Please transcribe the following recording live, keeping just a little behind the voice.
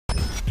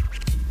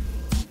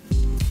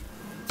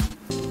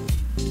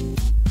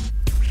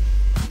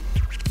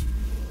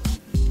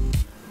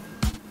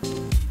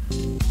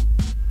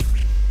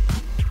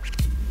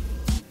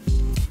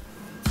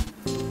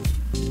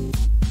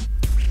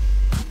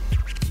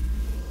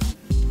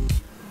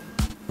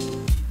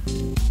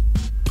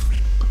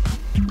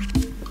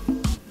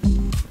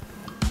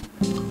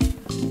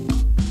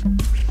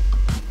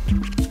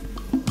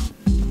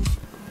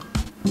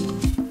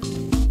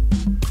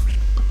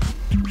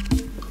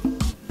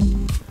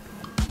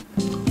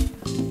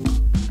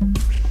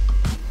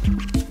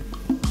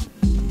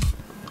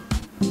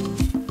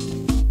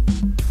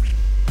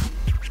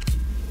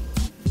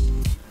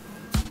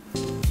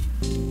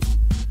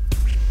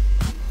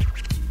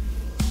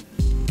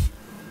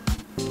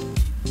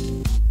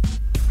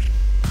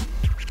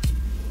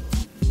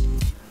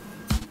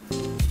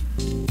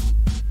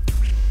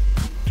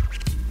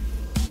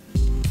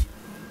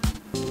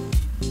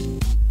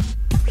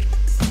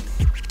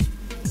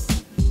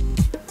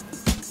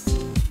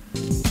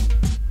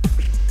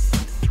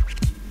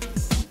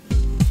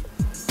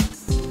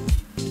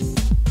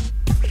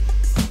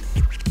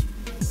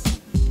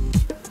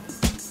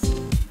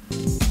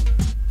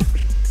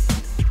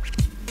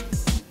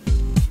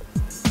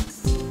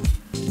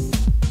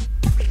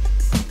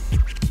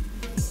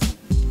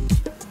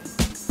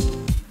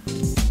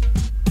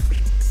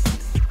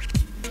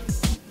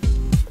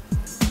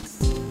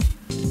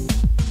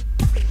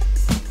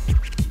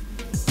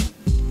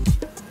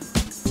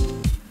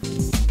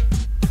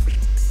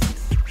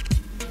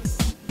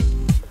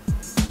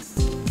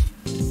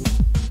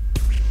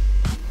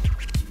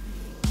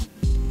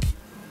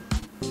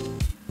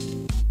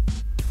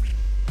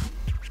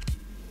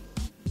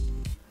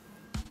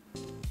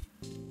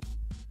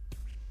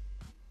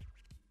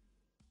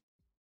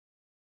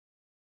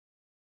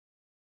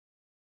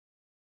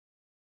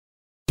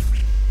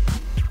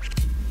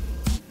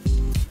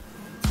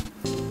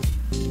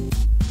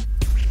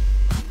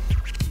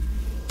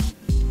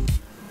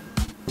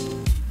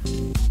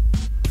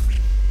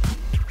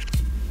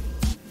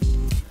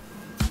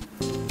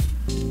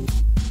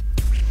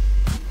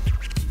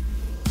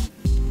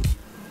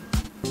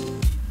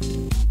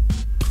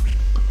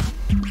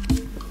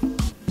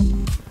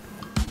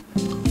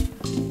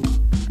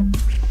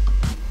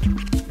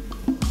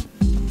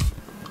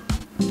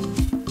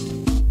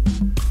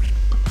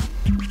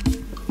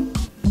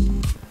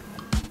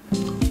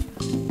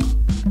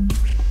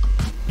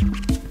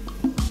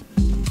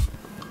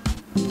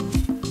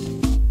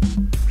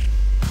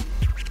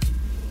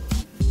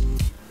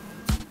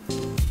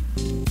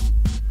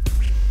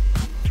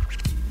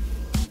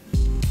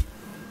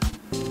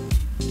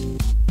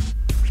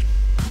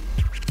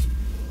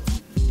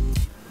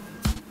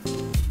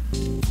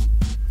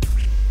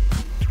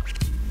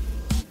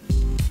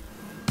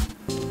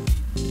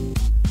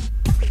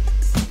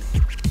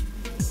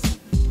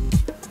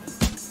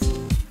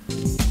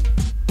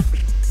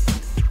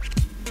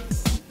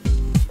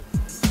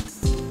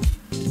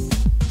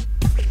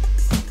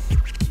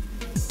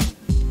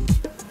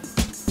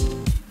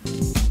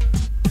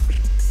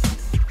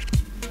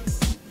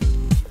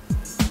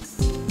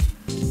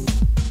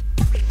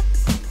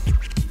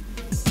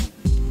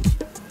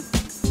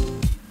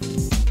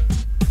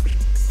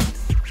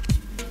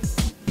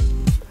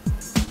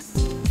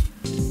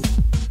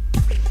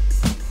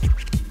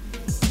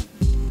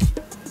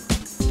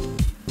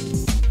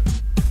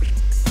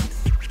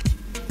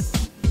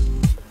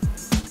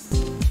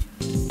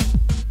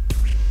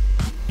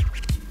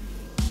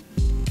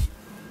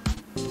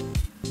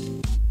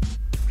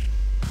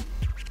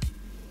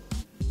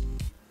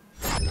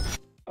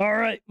All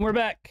right, we're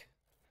back.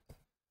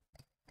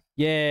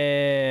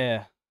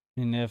 Yeah.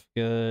 And if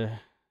gonna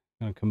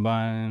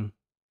combine.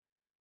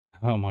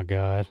 Oh my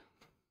god.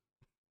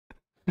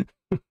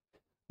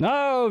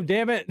 No,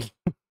 damn it.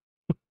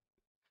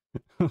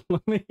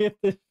 Let me hit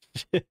this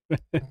shit,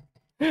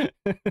 man.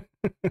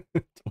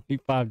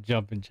 25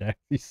 jumping jacks,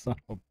 you son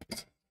of a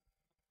bitch.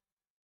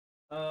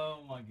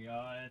 Oh my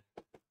god.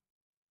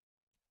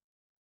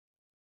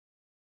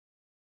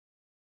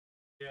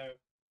 Yeah.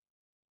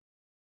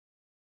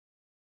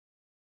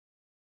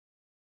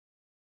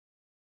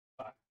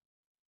 Five.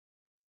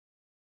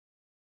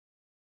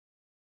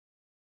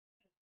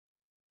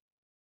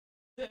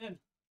 10,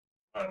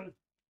 11,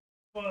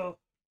 12,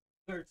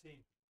 13,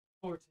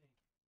 14,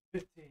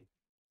 15,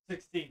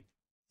 16,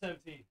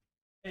 17,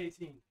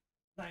 18,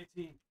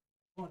 19,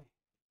 20,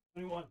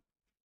 21,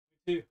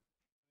 22,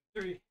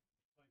 23,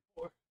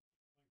 24,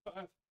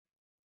 25.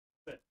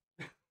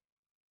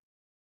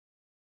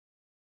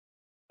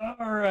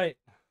 All right.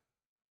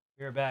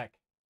 We're back.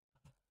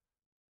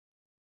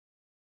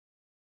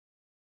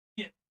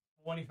 Get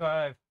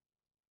 25.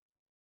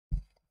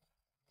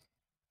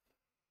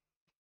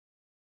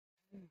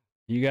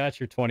 You got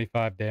your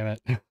 25, damn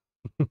it.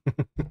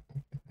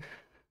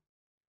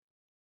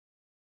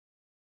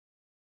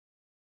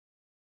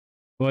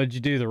 What did you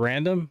do? The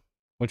random?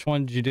 Which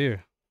one did you do?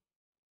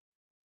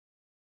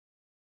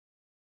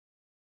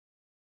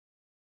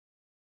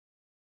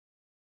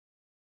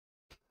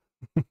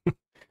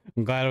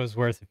 I'm glad it was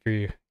worth it for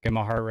you. Get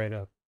my heart rate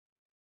up.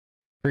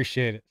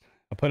 Appreciate it.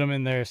 I put them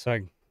in there so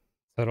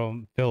I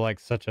don't feel like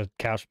such a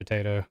couch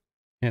potato.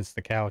 Hence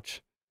the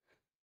couch.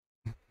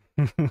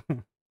 All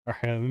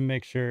right, let me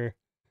make sure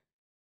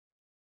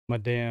my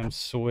damn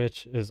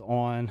switch is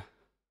on.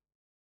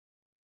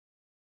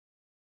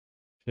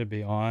 Should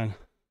be on. At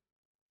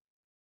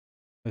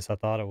least I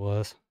thought it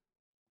was.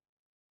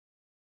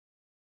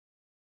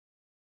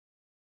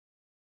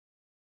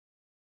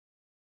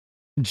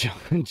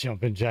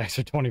 Jumping jacks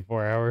for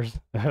 24 hours.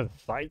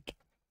 Psych.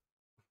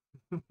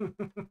 Damn,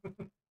 24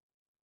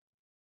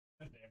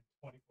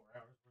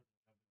 hours worth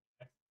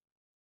of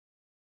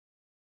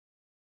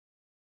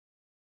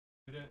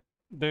jacks.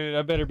 Dude,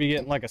 I better be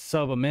getting like a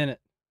sub a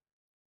minute.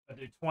 I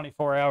do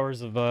 24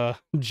 hours of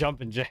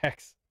jumping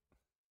jacks.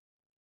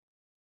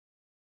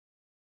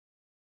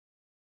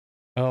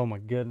 Oh my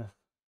goodness.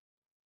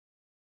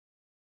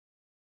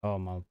 Oh,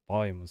 my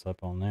volume was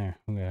up on there.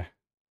 Okay.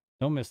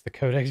 Don't miss the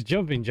KoDeXx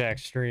jumping jack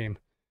stream.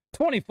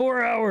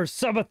 24 hours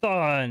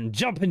subathon.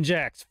 Jumping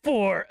jacks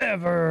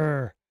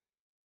forever.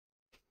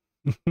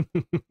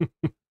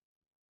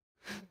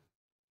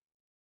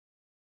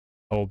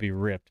 I will be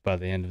ripped by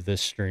the end of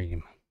this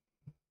stream.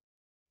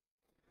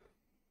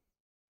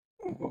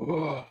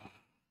 I'm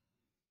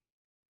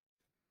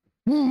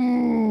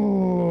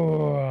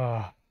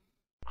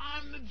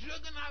the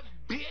juggernaut,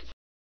 bitch.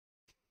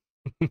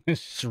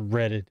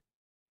 Shredded.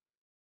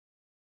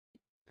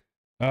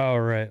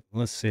 All right,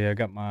 let's see. I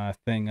got my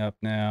thing up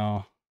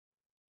now.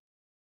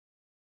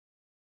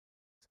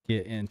 Let's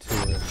get into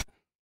it.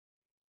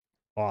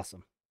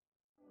 Awesome.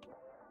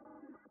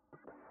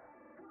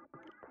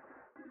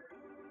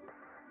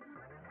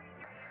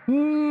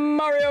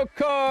 Mario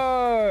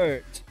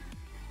Kart.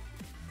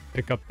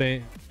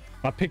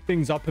 I pick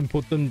things up and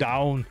put them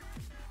down.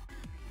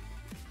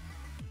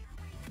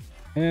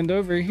 And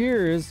over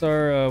here is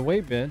our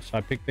weight bench. I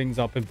pick things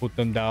up and put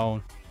them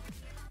down.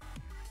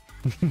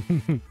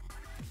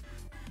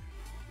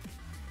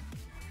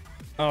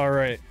 All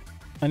right,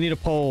 I need a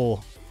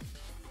pole.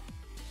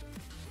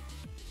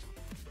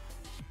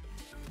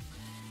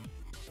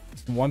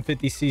 It's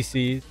 150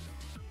 cc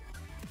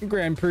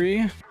Grand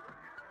Prix.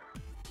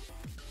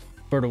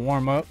 For the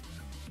warm up,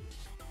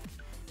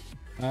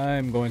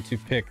 I'm going to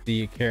pick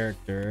the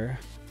character.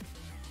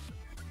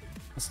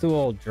 Let's do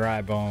old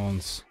dry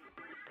bones.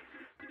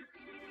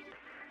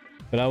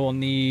 But I will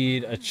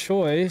need a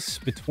choice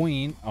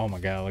between... Oh my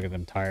god, look at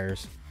them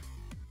tires.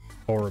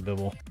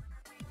 Horrible.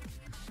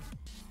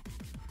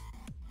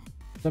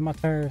 Is that my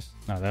tires?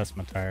 No, that's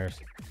my tires.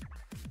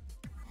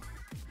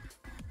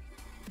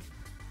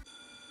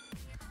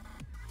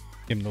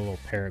 Give him the little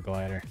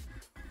paraglider.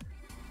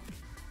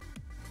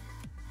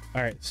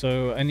 Alright,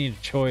 so I need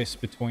a choice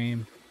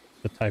between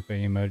the type of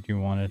emote you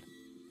wanted.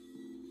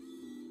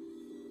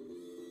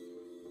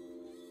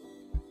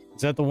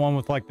 Is that the one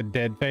with like the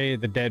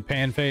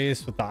deadpan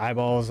face with the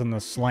eyeballs and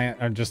the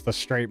slant, or just the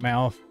straight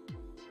mouth?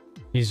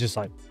 He's just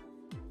like...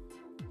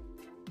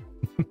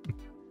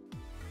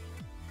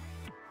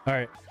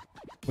 Alright.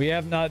 We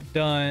have not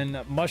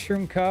done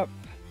Mushroom Cup,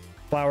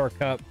 Flower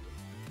Cup,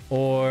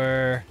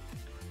 or...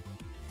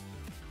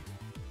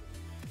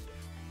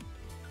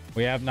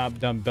 We have not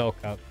done Bell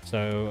Cup.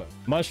 So,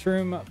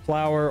 Mushroom,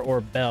 Flower,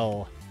 or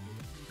Bell.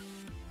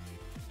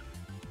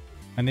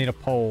 I need a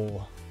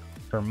poll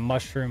for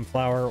Mushroom,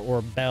 Flower,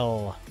 or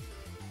Bell.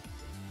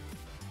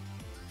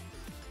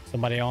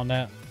 Somebody on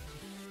that?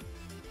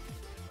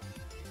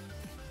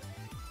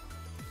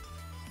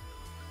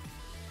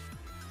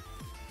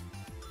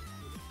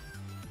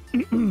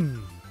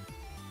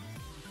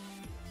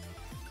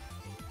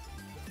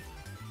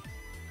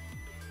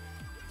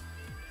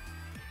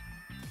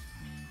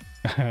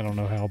 I don't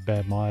know how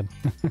bad mod.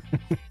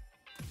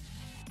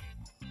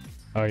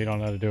 Oh, you don't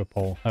know how to do a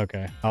poll.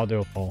 Okay, I'll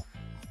do a poll.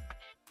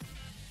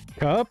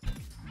 Cup.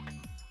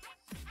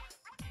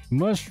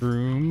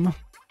 Mushroom.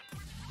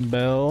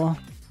 Bell.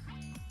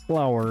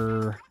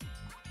 Flower.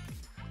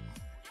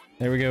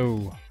 There we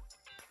go.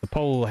 The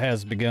poll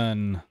has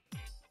begun.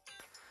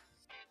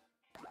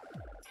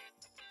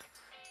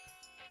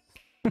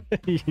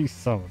 You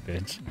son of a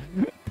bitch.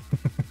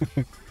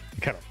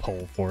 Got a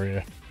poll for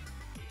you.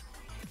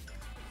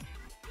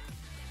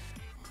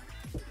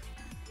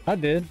 I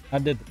did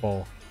the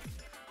poll.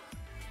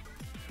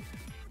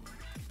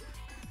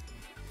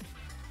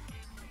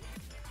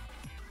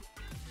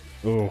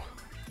 Oh.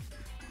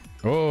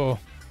 Oh.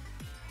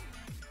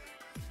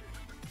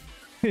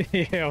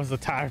 Yeah, it was a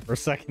tie for a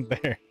second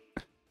there.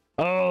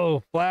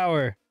 Oh,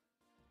 flower.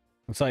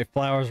 Looks like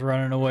Flower's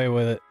running away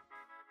with it.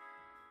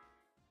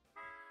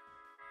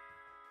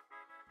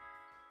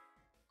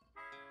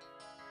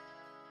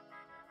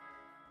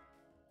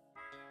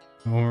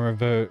 I'm gonna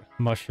vote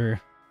Mushroom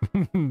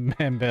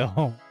and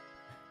Bell.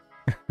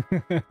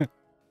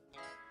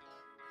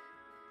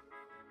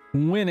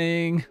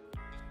 Winning.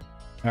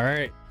 All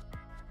right.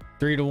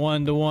 3 to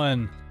 1 to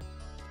 1.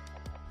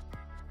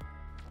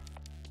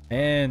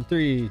 And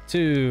 3,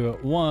 2,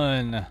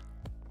 1.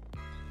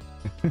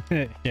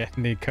 Yeah,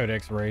 need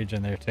KoDeXx Rage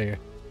in there too.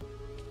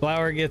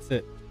 Flower gets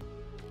it.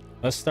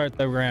 Let's start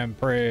the Grand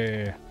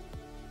Prix.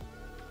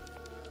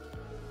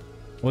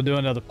 We'll do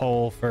another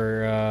poll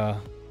for,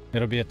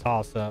 it'll be a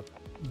toss-up.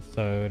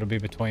 So it'll be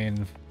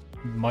between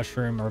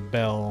Mushroom or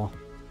Bell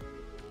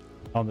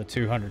on the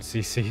 200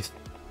 cc's.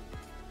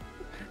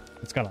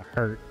 It's gonna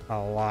hurt a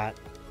lot.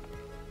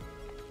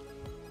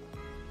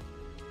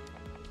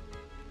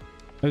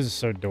 Those are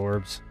so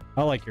dorbs.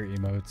 I like your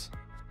emotes.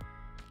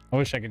 I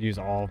wish I could use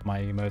all of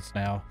my emotes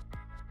now.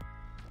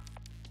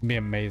 It'd be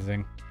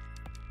amazing.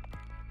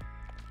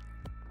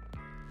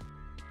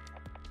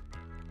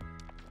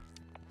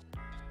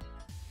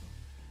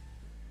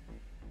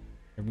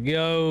 Here we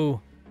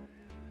go.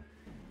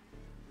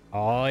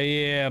 Oh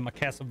yeah, my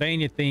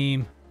Castlevania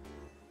theme.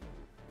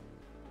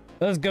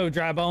 Let's go,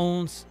 Dry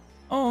Bones.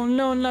 Oh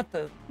no, not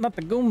the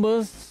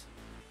Goombas.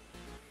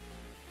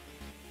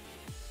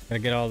 Gotta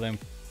get all them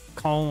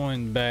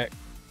coins back.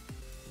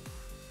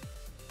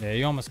 Yeah,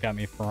 you almost got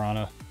me,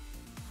 Piranha.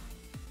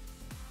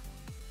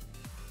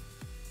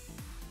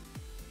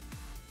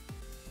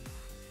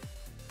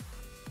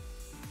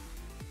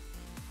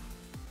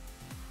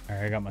 All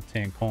right, I got my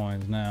 10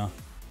 coins now.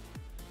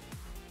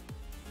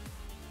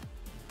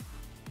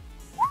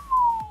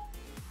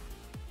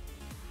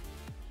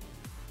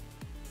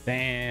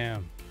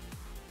 Damn.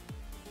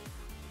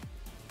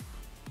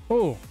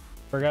 Oh,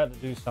 forgot to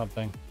do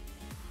something.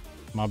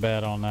 My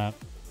bad on that.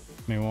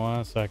 Give me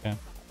 1 second.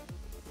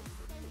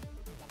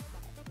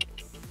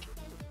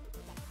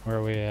 Where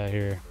are we at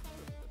here?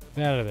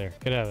 Get out of there.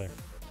 Get out of there.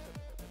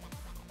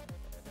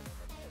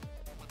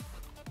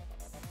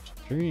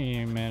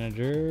 Stream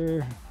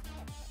manager.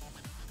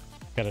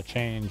 Gotta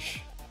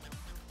change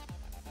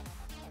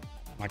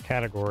my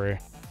category.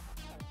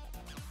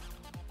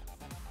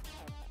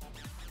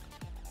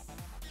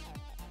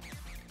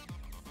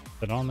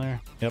 Is it on there?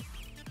 Yep.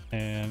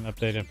 And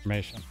update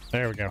information.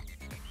 There we go.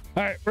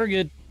 All right, we're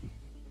good.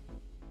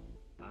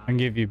 I can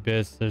give you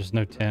bits. There's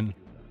no 10.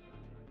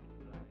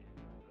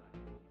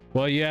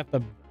 Well, you have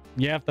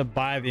to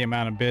buy the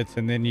amount of bits,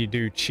 and then you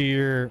do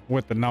cheer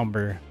with the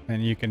number,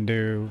 and you can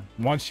do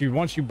once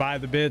you buy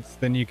the bits,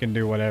 then you can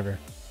do whatever.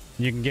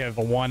 You can give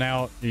a 1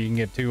 out, you can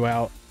get 2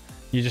 out.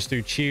 You just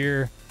do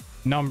cheer,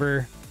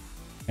 number,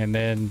 and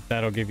then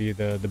that'll give you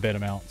the bit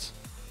amounts.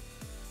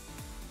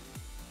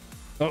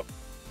 Oh,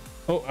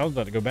 I was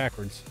about to go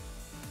backwards.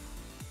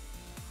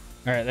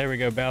 All right, there we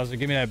go, Bowser.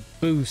 Give me that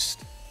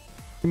boost.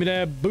 Give me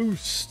that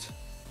boost.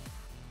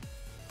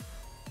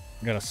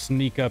 Gotta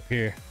sneak up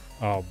here.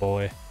 Oh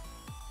boy.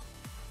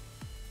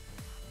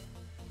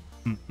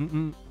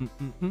 Dracula.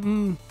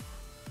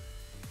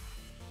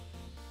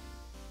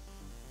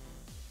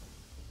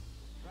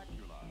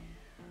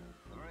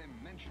 The very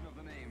mention of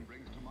the name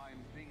brings to mind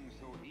things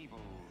so evil,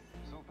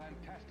 so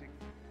fantastic,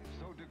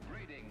 so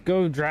degrading.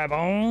 Go, Dry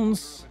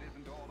Bones. It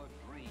isn't all a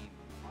dream,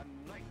 a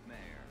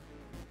nightmare.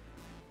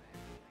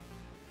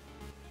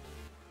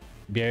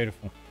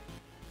 Beautiful.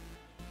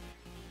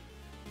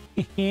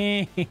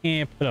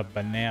 Put a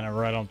banana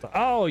right on top.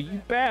 Oh,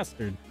 you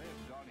bastard.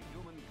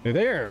 Dude,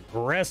 they're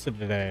aggressive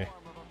today.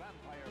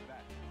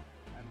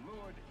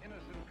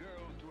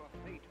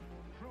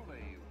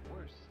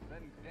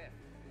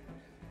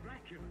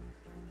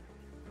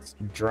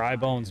 Dry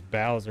Bones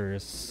Bowser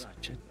is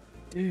such a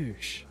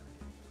douche.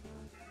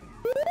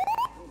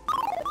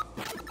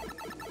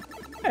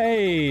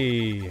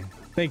 Hey,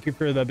 thank you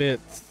for the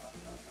bits.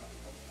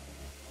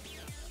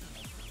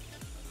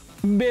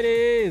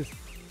 Bitties.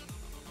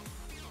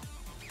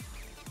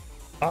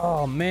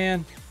 Oh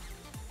man,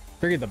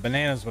 figured the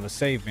bananas would have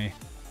saved me.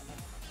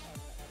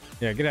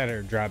 Yeah, get out of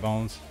here, Dry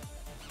Bones.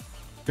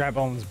 Dry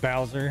Bones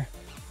Bowser.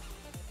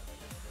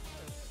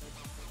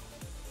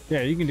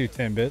 Yeah, you can do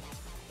 10 bits.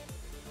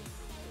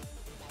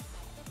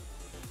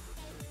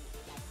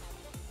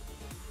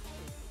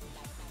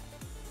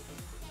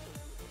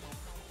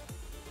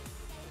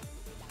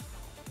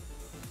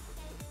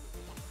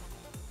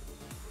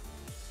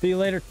 See you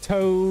later,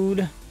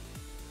 Toad.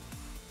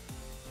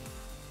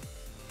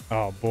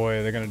 Oh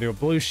boy, they're gonna do a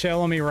blue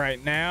shell on me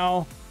right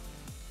now.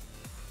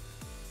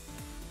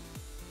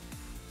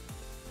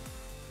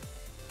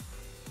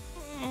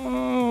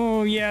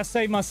 Oh yeah, I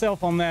saved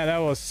myself on that. That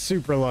was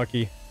super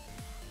lucky.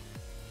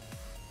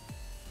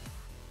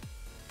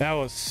 That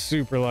was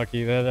super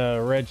lucky. That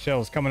red shell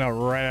was coming out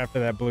right after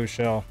that blue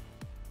shell.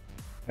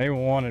 They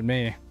wanted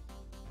me.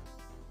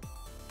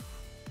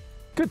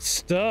 Good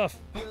stuff.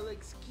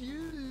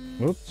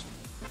 Oops.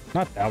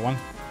 Not that one.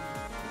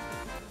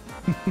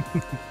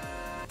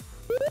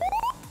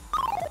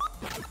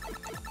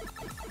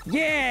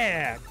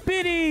 Yeah!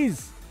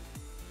 Biddies!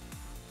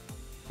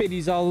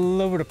 Biddies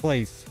all over the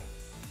place.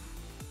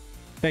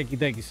 Thank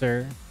you,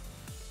 sir.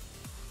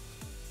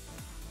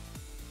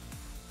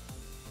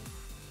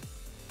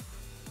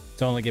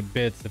 To only get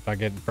bits if I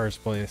get in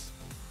first place.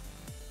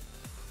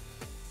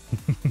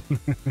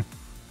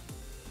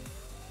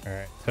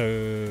 Alright,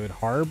 Toad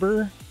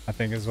Harbor, I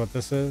think is what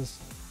this is.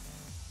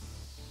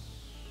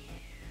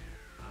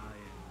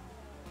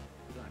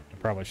 I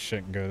probably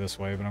shouldn't go this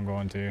way, but I'm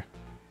going to.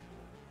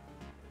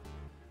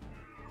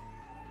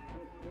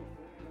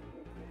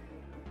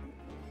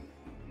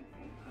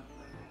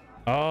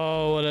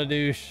 Oh, what a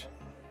douche.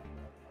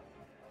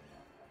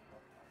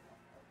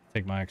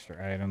 Take my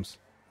extra items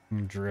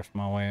and drift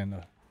my way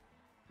into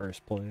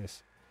first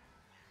place.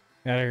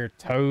 Get out of here,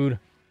 Toad.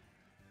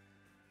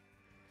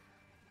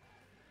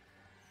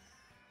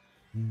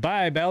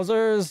 Bye,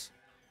 Bowsers.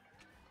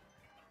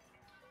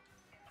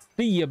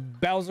 See ya,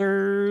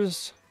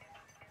 Bowsers.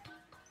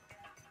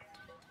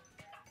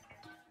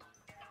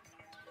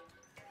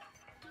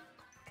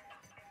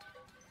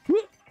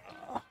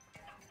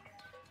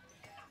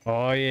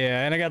 Oh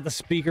yeah, and I got the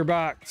speaker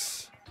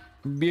box.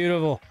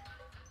 Beautiful.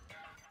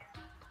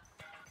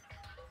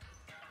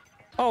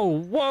 Oh,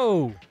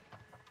 whoa.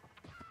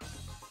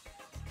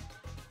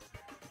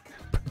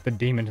 Put the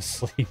demon to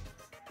sleep.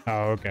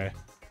 Oh, okay.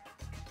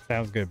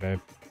 Sounds good, babe.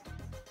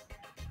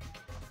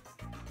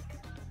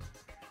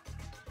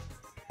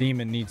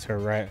 Demon needs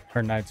her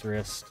night's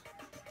rest.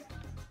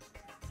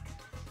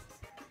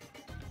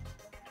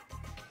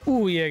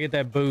 Ooh, yeah, get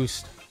that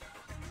boost.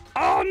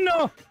 Oh,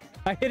 no!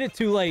 I hit it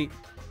too late.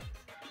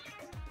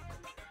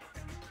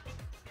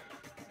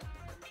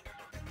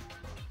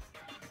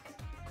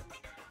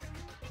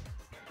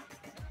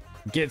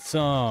 Get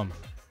some.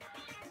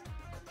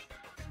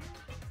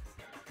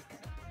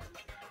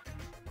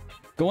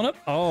 Going up?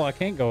 Oh, I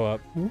can't go up.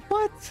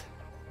 What?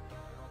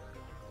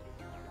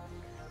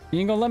 You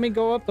ain't gonna let me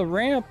go up the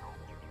ramp?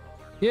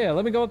 Yeah,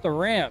 let me go up the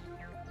ramp.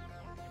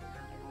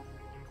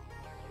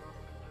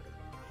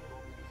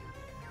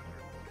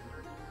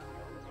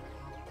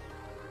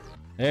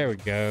 There we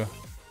go.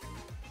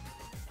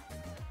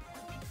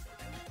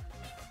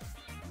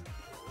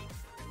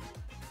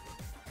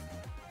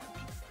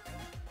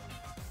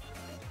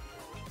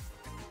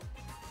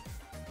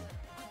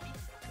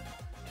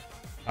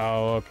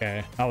 Oh,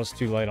 okay. I was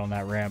too late on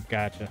that ramp.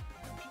 Gotcha.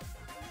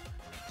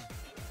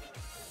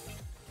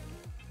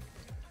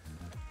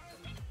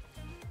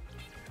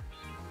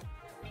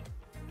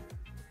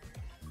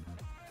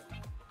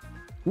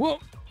 Whoa.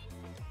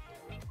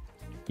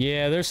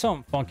 Yeah, there's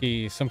something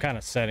funky, some kind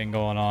of setting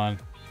going on.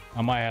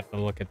 I might have to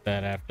look at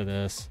that after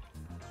this.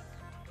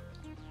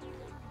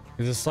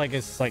 'Cause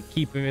it's like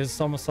keeping,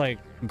 it's almost like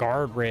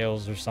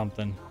guardrails or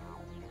something.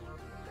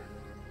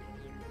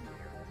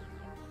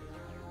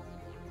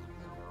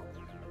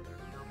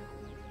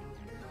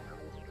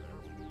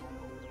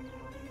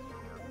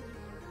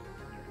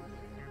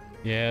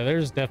 Yeah,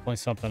 there's definitely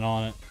something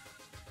on it.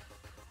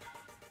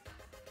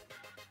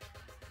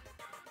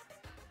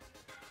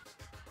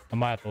 I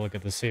might have to look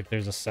at this, see if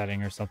there's a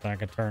setting or something I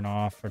can turn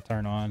off or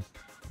turn on.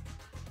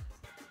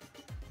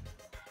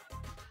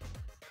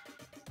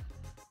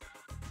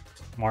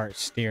 Smart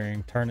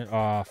steering, turn it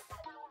off.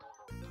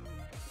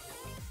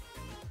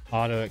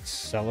 Auto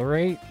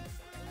accelerate?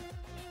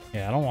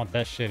 Yeah, I don't want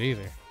that shit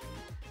either.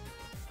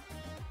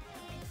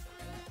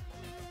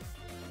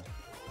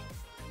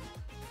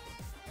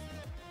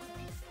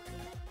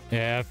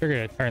 Yeah, I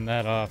figured I'd turn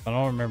that off. I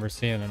don't remember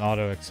seeing an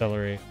auto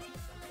accelerate.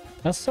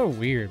 That's so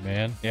weird,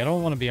 man. Yeah, I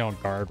don't want to be on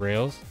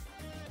guardrails.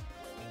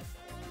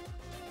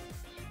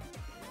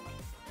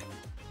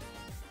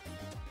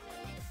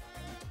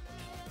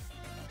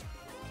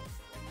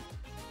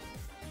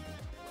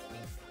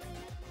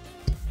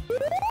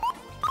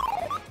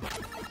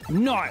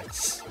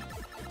 Nice!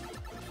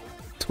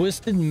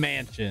 Twisted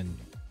Mansion.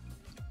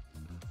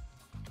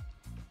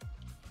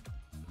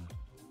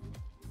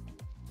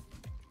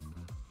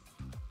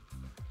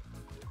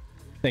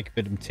 Thank you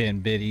for them 10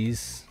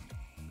 biddies.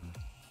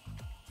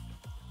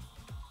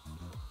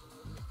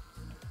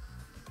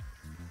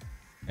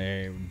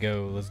 There we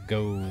go. Let's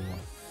go.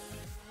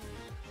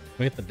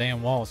 We hit the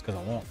damn walls because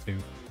I want to.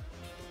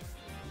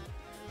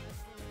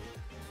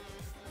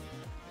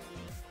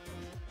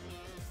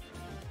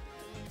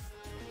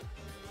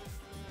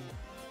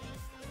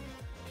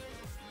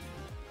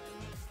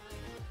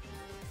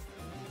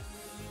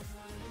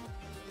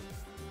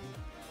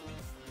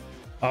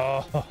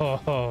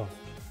 Oh.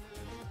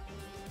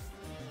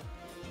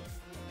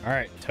 All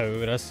right,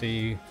 Toad. I see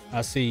you.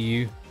 I see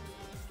you.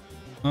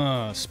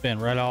 Spin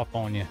right off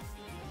on you.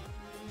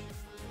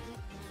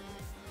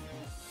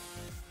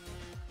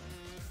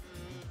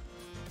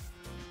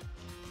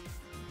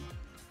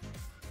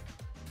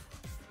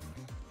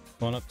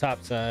 Going up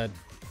top side.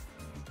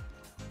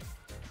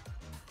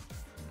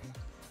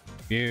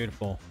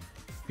 Beautiful.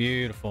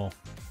 Beautiful.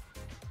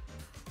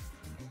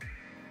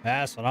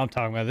 That's what I'm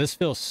talking about. This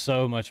feels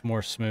so much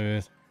more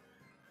smooth.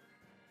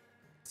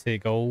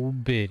 Sick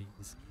old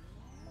biddies.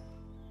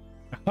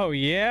 Oh,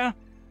 yeah?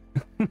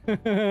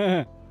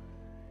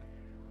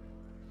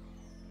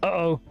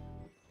 Uh-oh.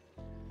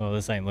 Oh,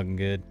 this ain't looking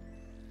good.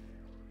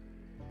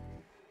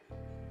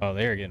 Oh,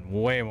 they're getting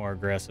way more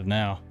aggressive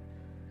now.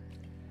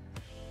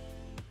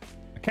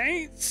 I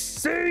can't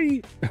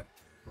see!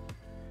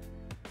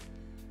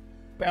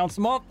 Bounce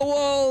them off the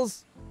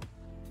walls!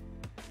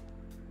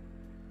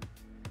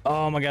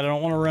 Oh my god, I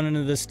don't want to run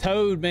into this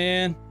Toad,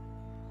 man.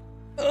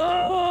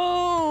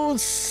 Oh,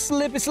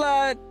 slippy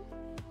slide.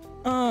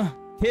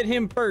 Hit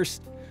him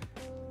first.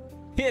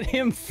 Hit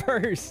him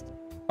first.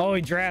 Oh,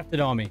 he drafted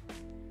on me.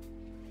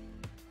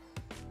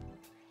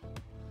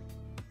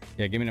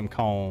 Yeah, give me them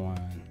coin.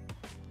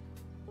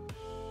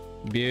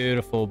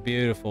 Beautiful,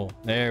 beautiful.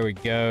 There we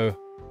go.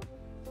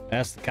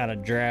 That's the kind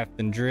of draft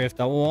and drift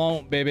I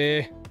want,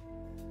 baby.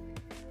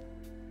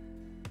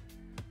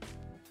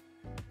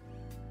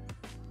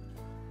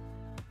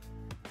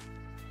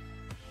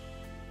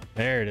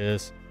 There it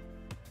is.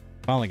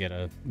 Finally get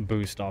a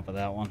boost off of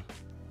that one.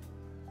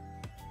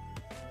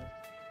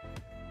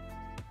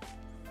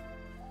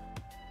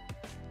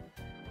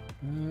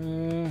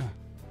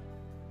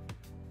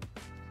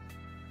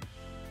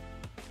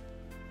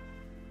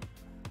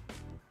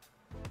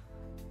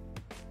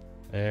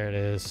 There it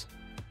is.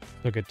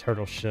 Look at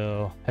turtle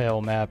shell.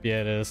 Hell map.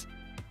 Yeah, it is.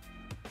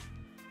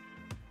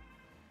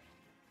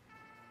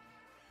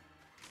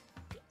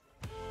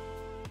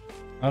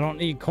 I don't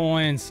need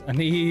coins. I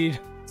need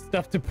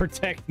stuff to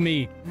protect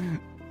me.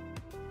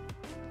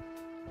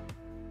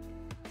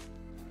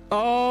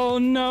 Oh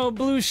no,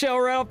 blue shell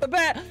right off the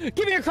bat.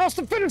 Get me across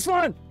the finish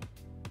line.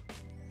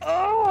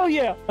 Oh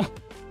yeah.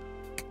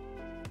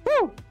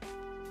 Woo.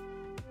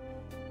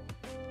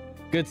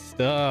 Good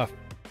stuff.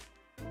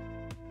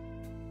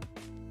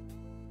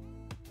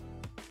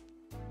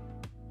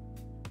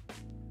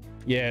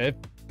 Yeah,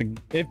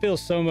 it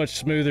feels so much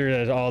smoother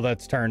that all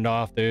that's turned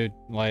off, dude.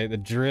 Like the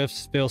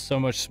drifts feel so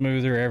much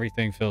smoother.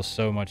 Everything feels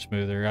so much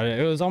smoother.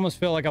 It was almost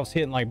feel like I was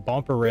hitting like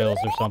bumper rails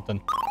or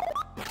something.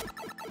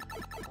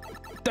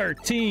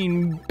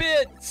 13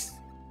 bits.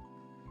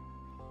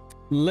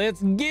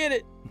 Let's get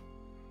it.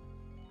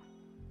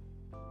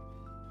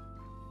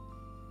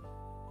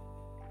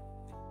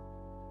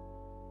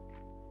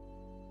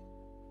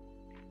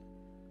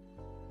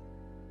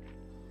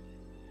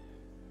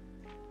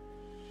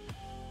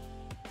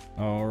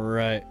 All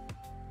right.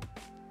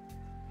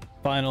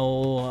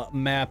 Final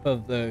map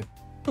of the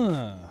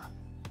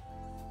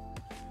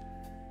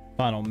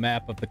final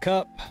map of the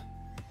cup.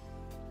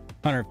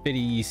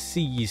 150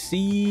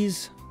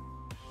 CCs.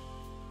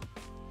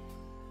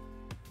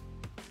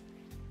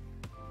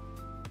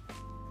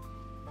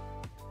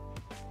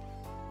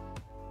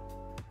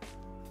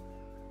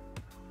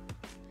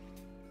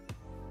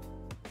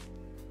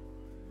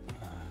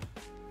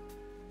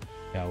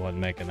 Yeah, I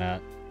wasn't making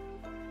that.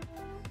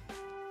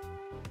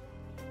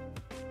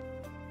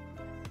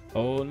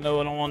 Oh no,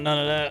 I don't want none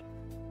of that.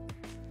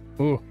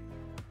 Ooh.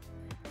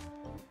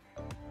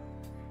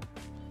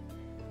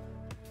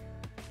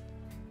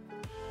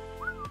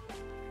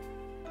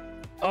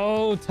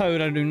 Oh,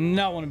 Toad, I do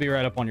not want to be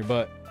right up on your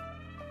butt.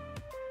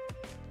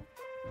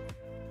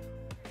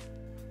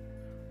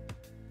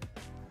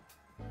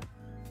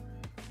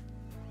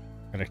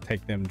 Gotta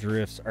take them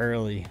drifts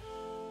early.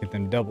 Get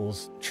them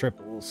doubles,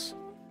 triples.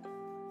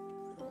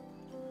 All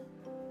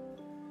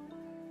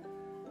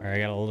right, I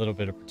got a little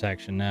bit of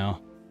protection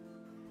now.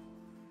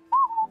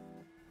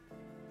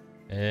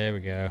 There we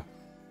go.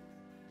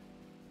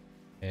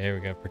 There we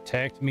go.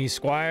 Protect me,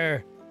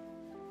 Squire.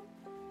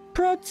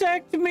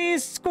 Protect me,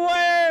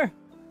 Squire.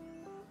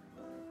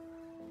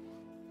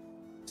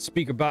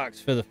 Speaker box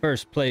for the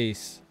first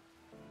place.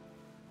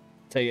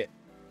 Take it.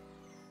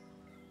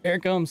 Here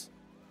it comes.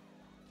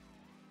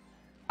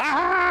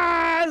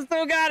 Ah! I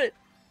still got it.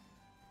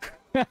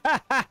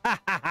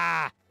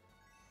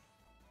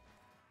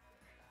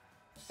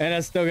 And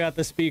I still got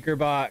the speaker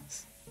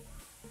box.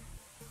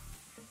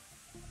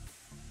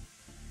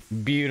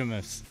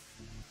 Beautimous.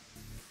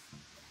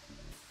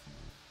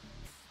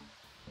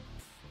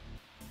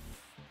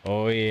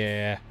 Oh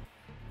yeah.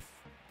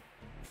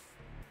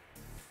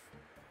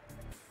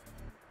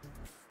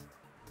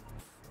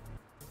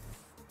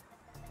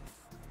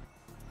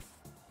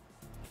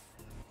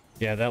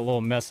 Yeah, that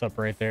little mess up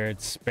right there,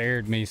 it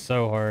spared me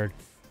so hard.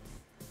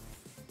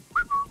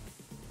 Oh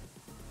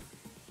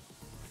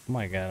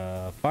my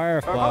god,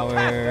 fire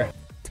flower.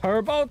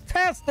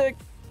 Turbo-tastic.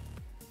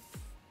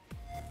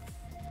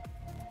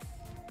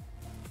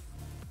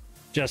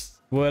 Just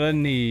what I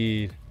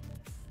need.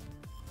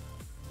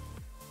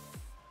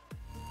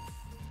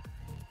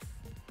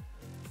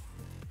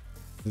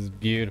 This is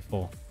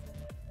beautiful.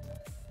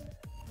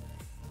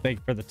 Thank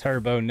you for the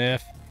turbo,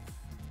 Niff.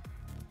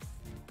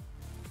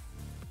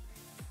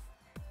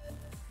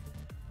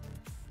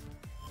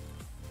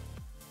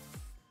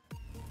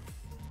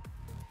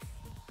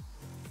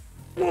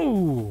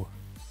 Woo!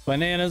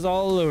 Bananas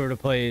all over the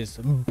place.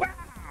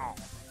 Bow!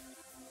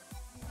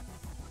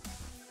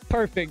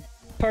 Perfect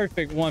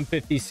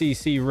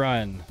 150cc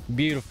run.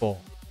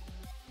 Beautiful.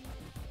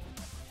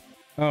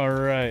 All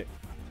right.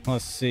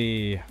 Let's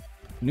see.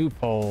 New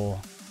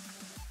pole.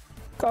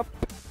 Cup.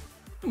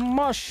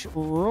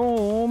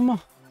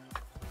 Mushroom.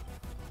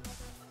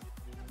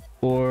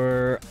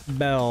 Or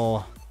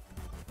bell.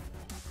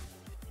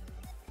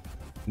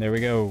 There we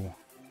go.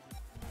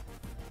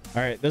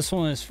 All right, this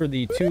one is for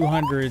the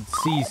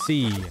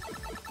 200cc.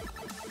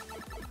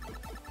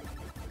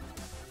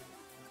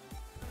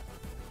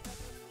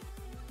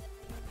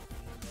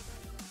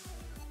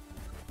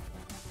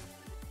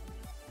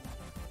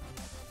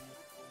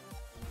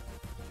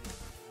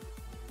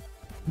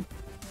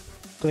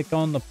 Click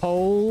on the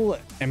pole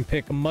and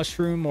pick a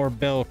mushroom or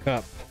bell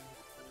cup.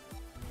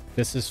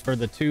 This is for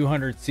the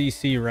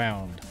 200cc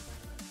round.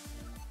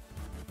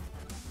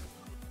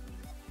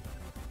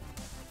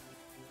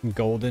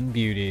 Golden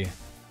Beauty.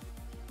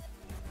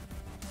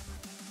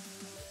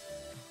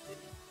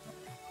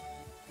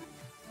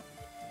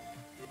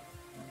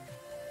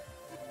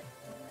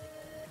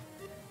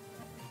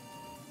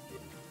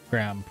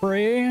 Grand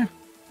Prix.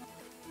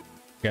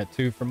 Got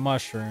 2 for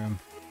mushroom.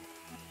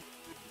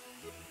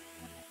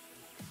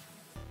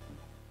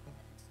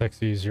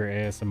 Sexy is your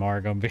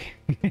ASMR gonna be?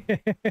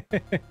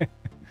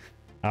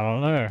 I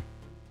don't know.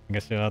 I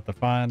guess you'll have to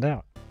find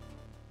out.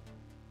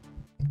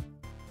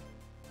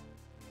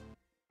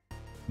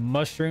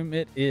 Mushroom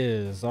it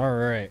is. All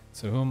right.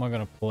 So who am I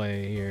gonna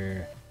play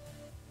here?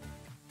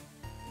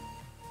 You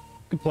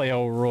can play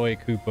old Roy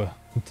Koopa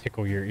and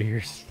tickle your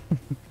ears.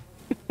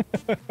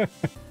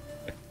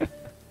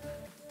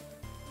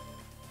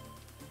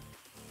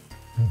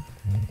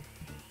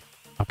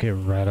 I'll get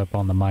right up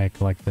on the mic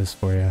like this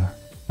for you.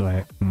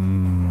 Like,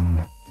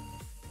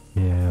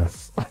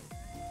 yes.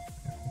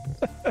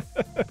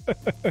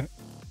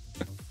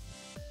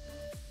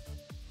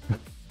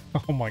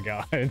 Oh my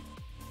god.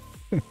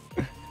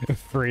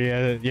 Free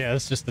yeah,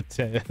 it's just it's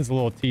a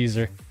little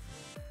teaser.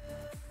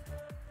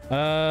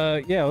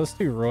 Yeah, let's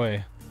do Roy.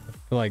 I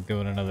feel like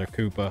doing another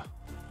Koopa.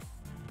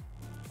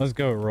 Let's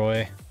go,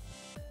 Roy.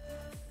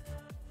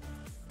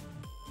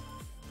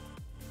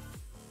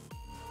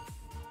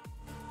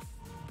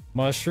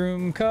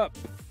 Mushroom cup,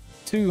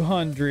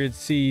 200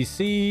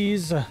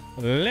 cc's.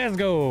 Let's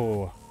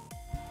go.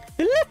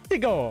 Let's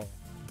go.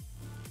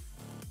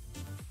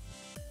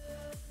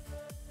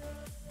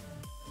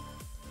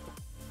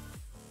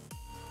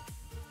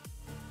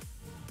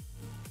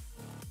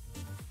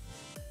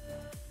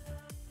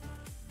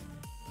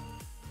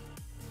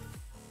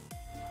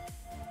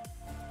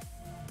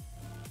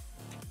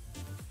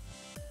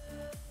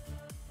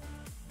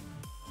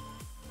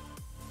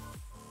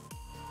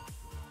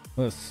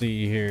 Let's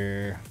see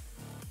here.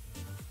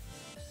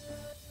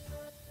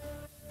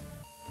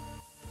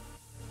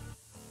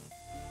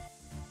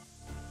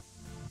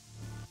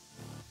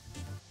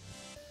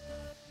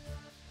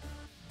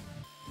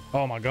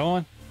 Oh, am I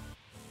going?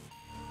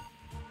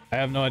 I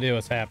have no idea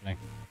what's happening.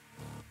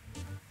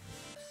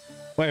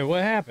 Wait,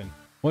 what happened?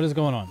 What is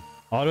going on?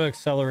 Auto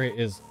accelerate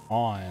is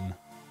on.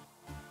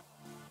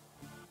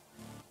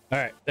 All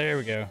right, there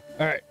we go.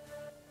 All right,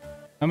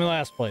 I'm in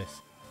last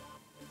place.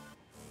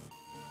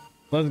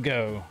 Let's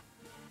go.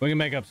 We can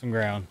make up some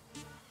ground.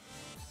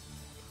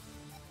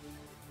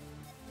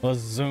 Let's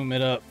zoom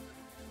it up.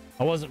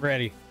 I wasn't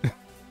ready.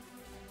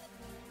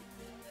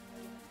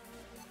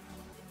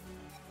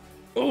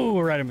 Ooh,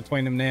 right in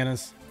between them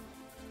nanas.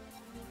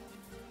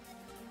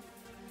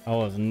 I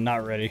was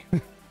not ready.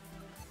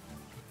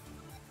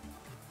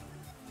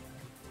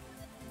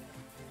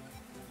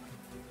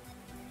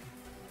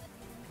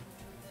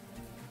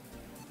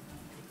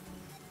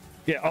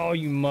 Get all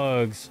you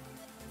mugs.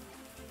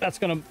 That's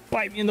gonna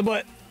bite me in the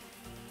butt.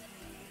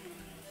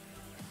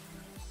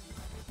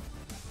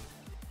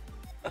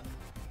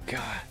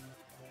 God.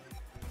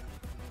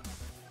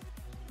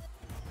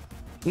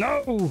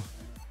 No!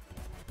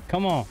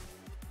 Come on.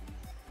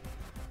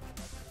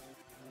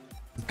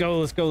 Let's go,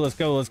 let's go, let's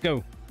go, let's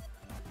go.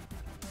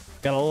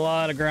 Got a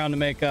lot of ground to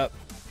make up.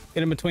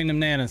 Get in between them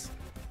nanas.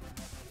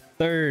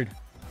 Third.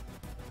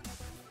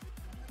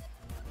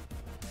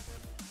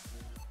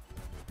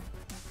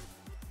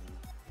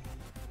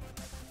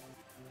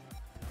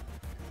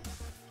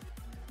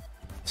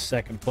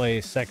 Second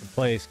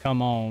place.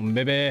 Come on,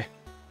 baby.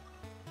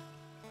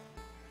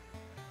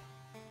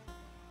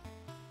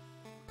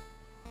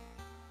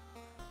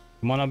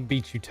 Come on, I'll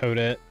beat you,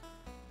 Toadette.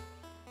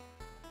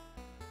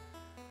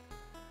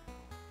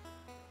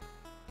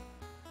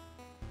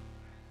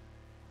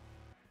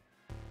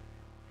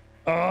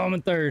 Oh, I'm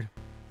in third.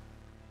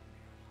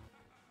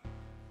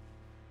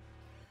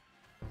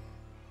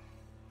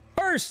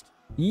 first.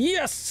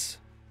 Yes.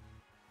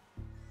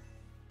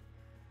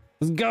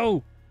 Let's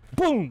go.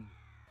 Boom.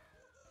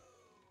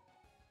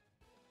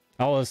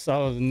 I was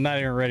not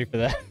even ready for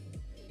that.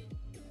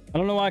 I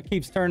don't know why it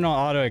keeps turning on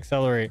auto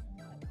accelerate.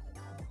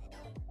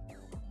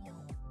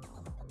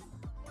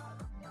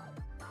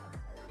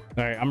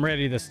 All right, I'm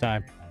ready this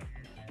time.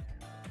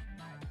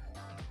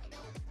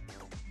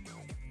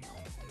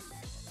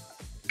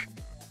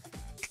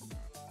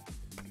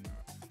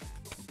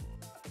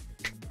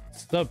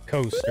 Sub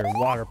coaster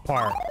water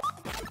park.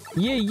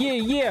 Yeah, yeah,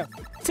 yeah.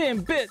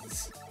 10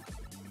 bits.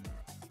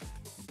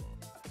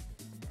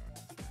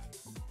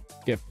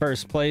 Get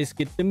first place,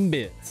 get them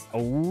bits.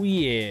 Oh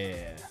yeah.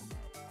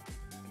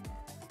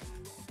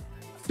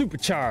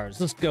 Supercharged.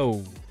 Let's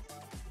go.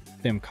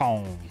 Them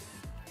cones.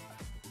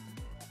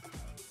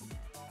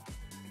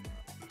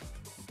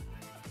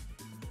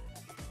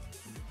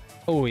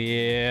 Oh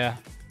yeah.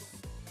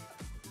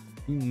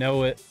 You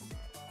know it.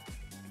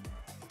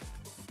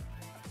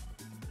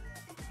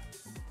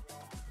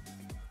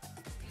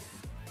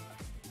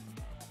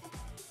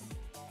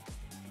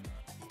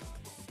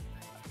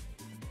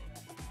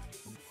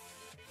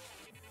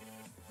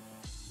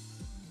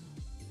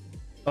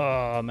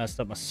 Oh, I messed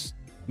up my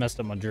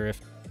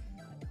drift.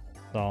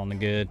 It's all in the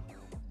good.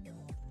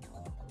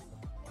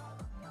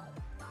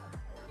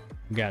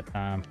 We got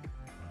time.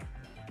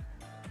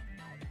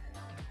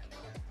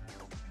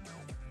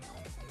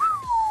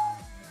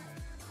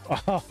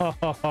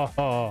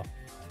 Oh,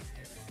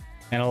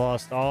 and I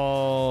lost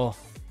all.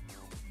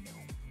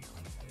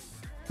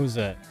 Who's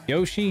that?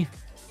 Yoshi?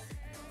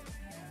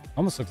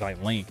 Almost looks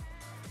like Link.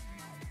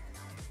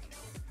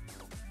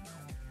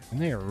 And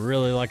they are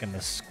really liking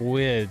the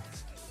squids.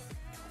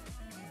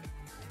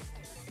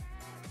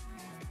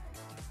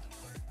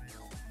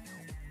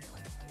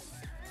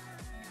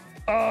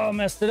 Oh,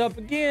 messed it up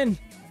again.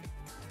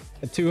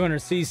 The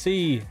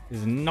 200cc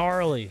is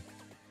gnarly.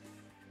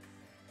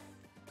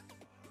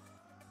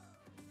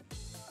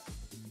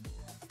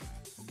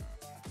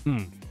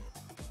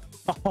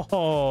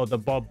 Oh, the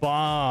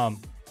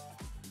bomb.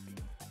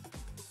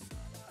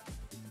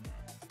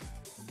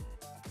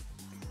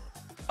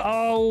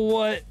 Oh,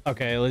 what?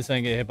 Okay, at least I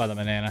didn't get hit by the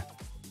banana.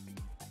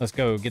 Let's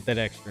go get that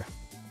extra.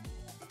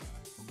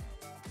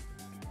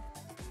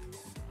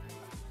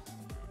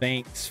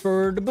 Thanks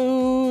for the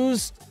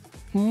boost,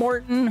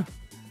 Morton.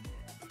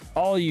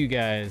 All you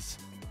guys.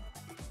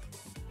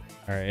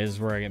 All right, this is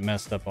where I get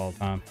messed up all the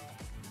time.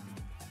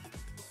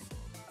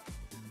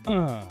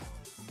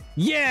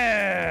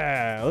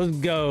 Yeah, let's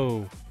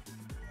go.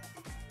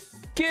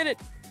 Get it.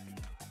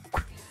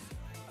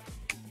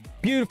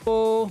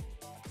 Beautiful.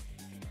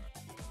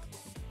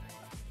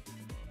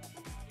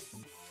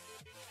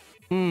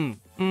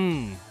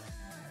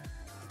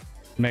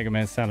 Mega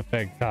Man sound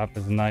effect top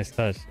is a nice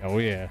touch. Oh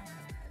yeah.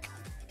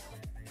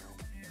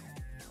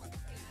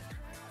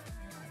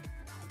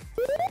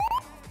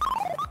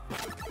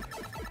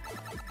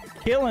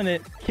 Killing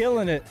it,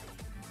 killing it.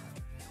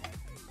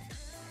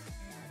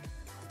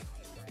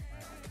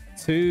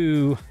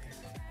 2.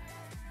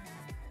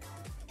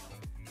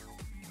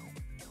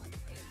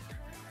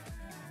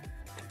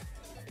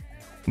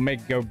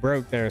 Make it go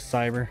broke there,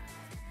 Cyber.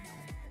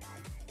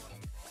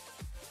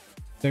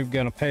 They're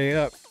gonna pay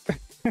up.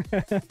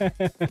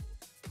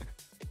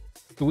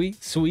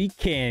 Sweet, sweet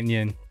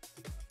canyon.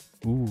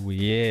 Ooh,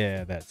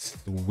 yeah, that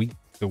sweet,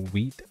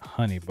 sweet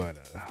honey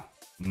butter.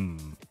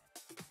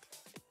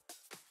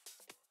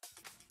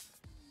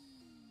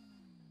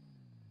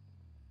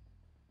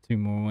 2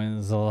 more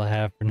wins is all I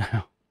have for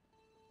now.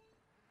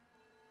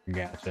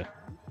 Gotcha.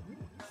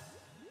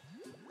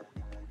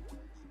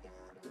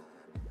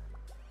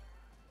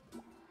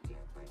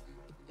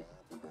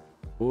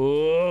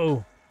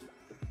 Whoa.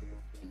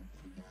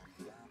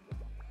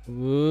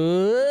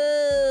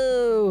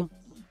 Whoa.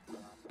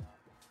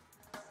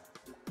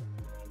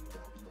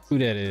 Who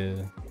that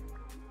is?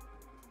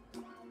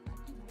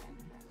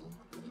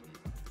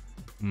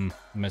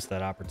 Missed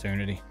that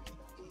opportunity.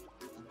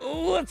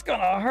 Oh, it's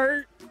gonna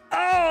hurt.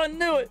 Oh, I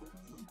knew it.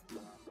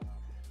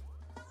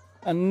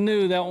 I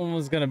knew that one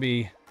was gonna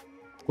be.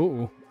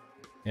 Ooh.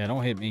 Yeah,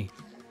 don't hit me.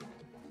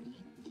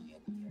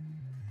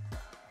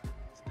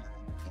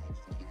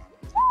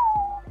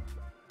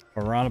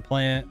 Piranha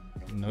plant.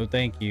 No,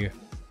 thank you.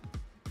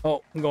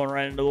 Oh, I'm going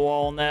right into the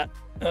wall on that.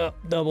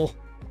 Double.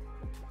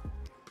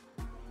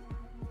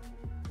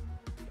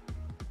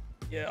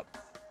 Yep.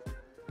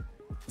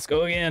 Let's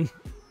go again.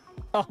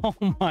 Oh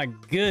my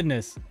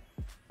goodness.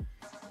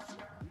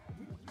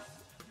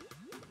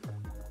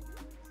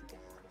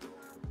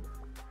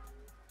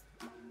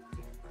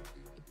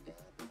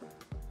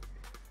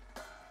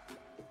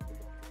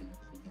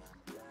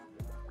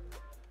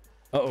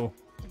 Uh-oh.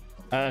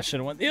 I should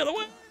have went the other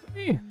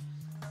way.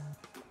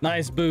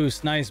 Nice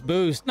boost. Nice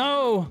boost.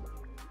 No!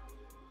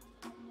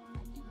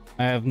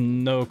 I have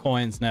no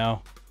coins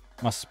now.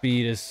 My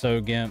speed is so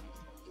gimp.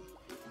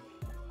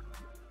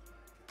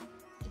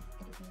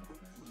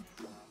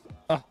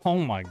 Oh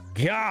my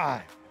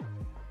god.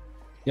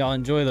 Y'all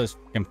enjoy those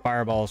fucking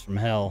fireballs from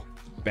hell,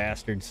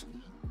 bastards.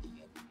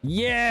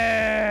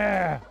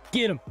 Yeah!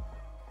 Get him.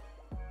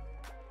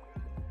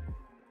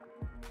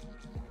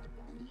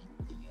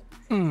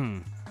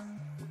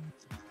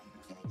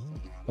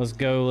 Let's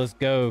go, let's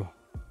go.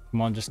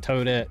 Come on, just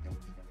Toadette.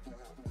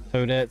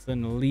 Toadette's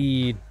in the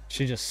lead.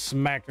 She just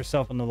smacked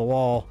herself into the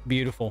wall.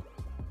 Beautiful.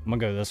 I'm gonna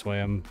go this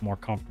way. I'm more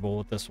comfortable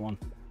with this one.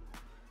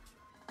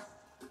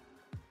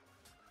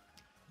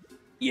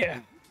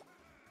 Yeah.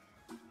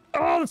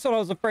 Oh, that's what I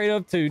was afraid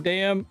of too.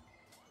 Damn.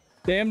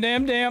 Damn,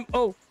 damn, damn.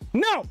 Oh,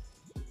 no!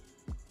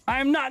 I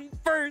am not in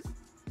first.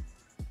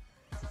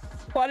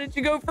 Why did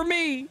you go for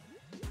me?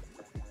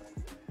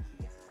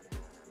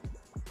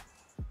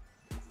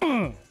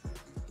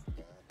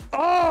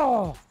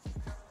 Oh!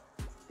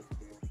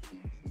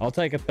 I'll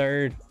take a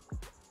third.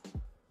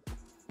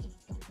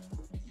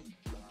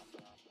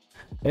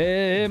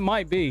 It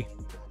might be.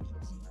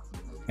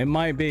 It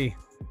might be.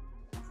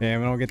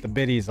 Damn, we don't get the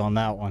biddies on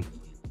that one.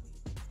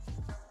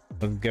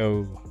 Let's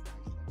go.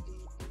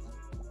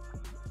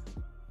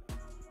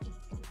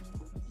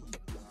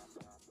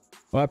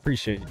 Well, I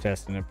appreciate you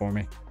testing it for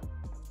me.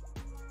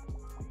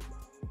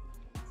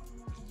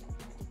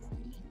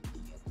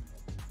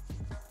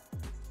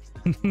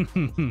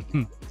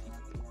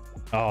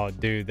 Oh,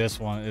 dude, this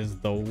one is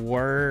the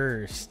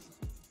worst.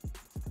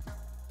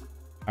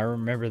 I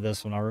remember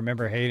this one. I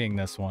remember hating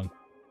this one.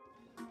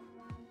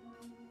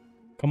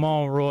 Come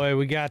on, Roy.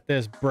 We got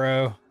this,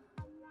 bro.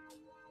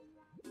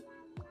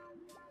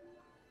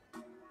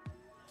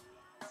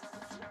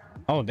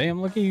 Oh,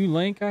 damn. Look at you,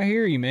 Link. I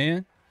hear you,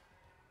 man.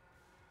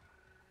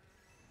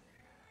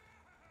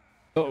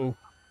 Uh-oh.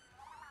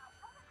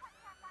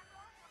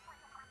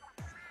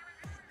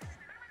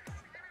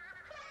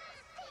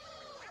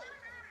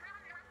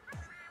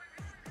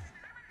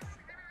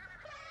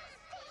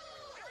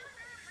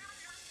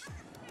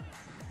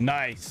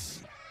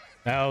 Nice.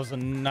 That was a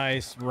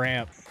nice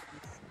ramp.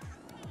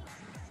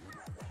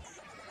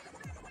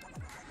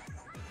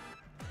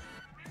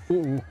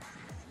 Ooh.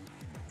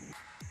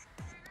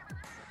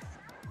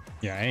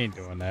 Yeah, I ain't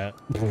doing that.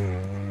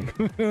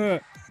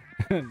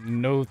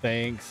 No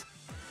thanks.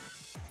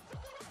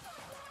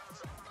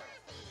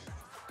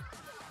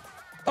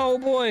 Oh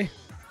boy.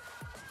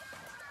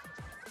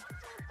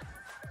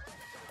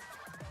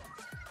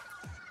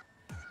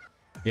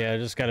 Yeah, I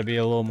just got to be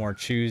a little more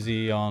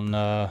choosy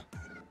on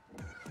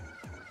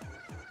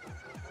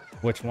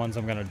which ones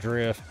I'm gonna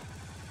drift.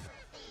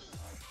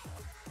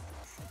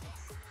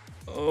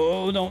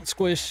 Oh, don't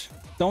squish.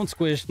 Don't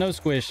squish. No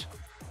squish.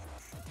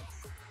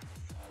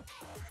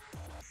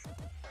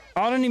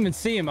 I didn't even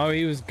see him. Oh,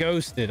 he was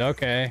ghosted.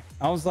 Okay.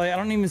 I was like, I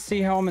don't even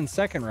see how I'm in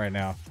second right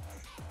now.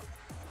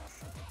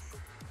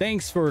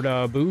 Thanks for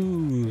the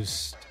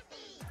boost.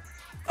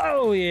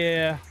 Oh,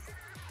 yeah.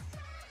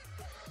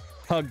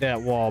 Hug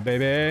that wall,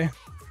 baby.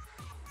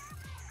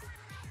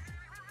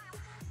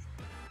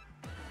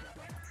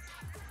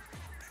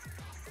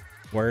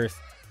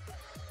 Worth.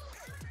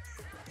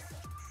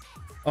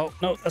 Oh,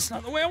 no, that's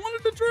not the way I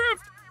wanted to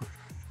drift.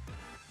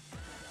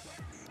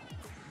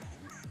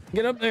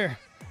 Get up there.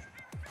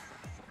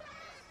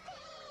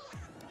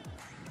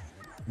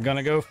 I'm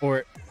gonna go for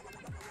it.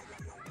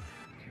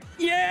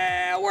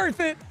 Yeah, worth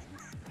it.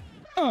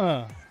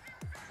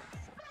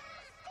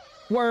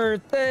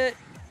 Worth it.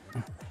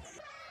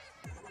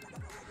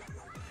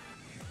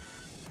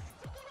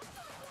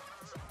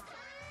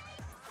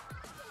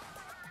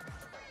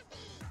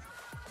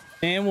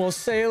 And we'll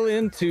sail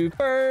into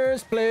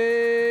first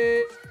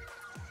place,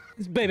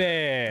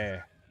 baby.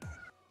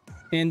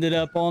 Ended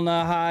up on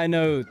a high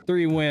note.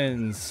 3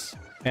 wins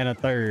and a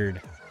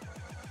third.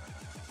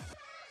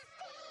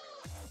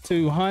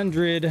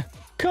 200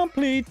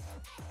 complete.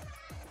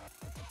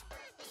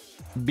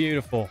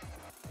 Beautiful.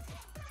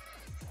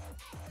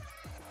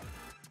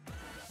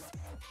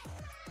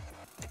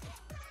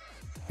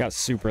 Got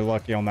super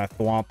lucky on that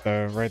thwomp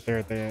though, right there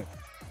at the end.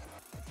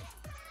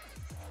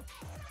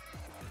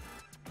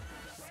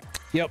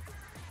 Yep.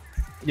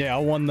 Yeah, I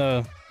won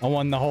the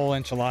whole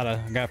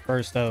enchilada. I got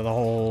first out of the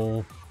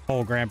whole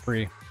Grand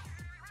Prix.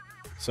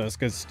 So it's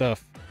good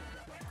stuff.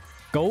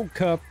 Gold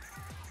Cup.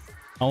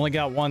 Only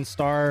got 1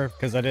 star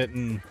because I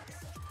didn't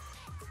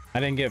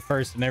get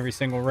first in every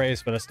single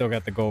race, but I still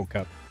got the Gold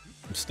Cup.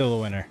 I'm still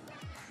a winner.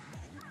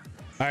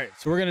 All right,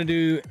 so we're gonna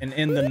do an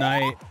end the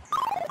night.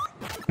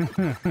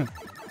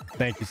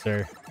 Thank you,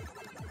 sir.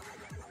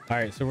 All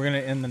right, so we're gonna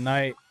end the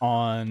night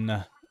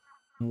on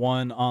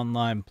 1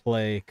 online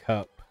play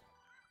cup.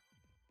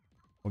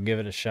 We'll give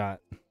it a shot.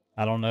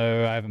 I don't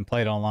know. I haven't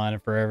played online in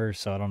forever,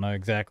 so I don't know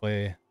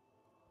exactly.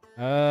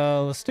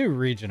 Let's do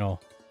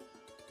regional.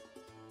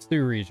 Let's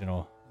do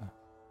regional.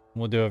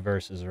 We'll do a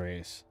versus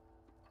race.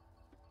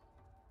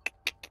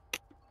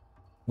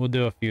 We'll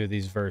do a few of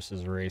these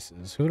versus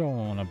races. Who do I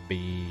want to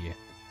be?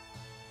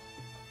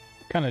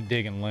 Kind of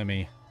digging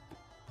Lemmy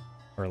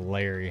or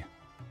Larry.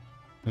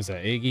 Was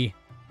that Iggy?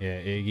 Yeah,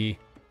 Iggy.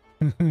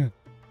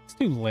 Let's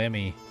do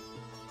Lemmy.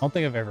 I don't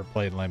think I've ever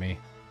played Lemmy.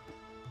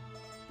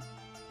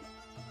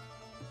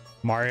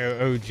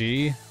 Mario OG.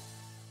 You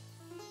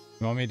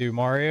want me to do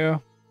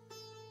Mario?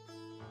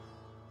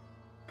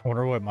 I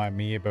wonder what my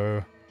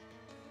amiibo.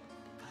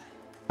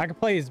 I can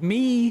play as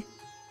me.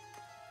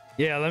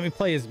 Yeah, let me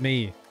play as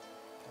me.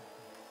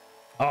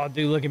 Oh,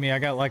 dude, look at me. I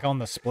got like on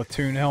the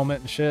Splatoon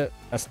helmet and shit.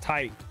 That's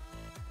tight.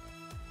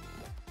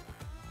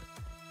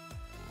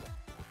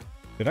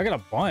 Dude, I got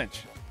a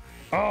bunch.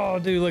 Oh,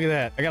 dude, look at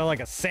that. I got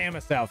like a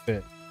Samus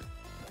outfit.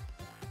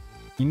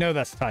 You know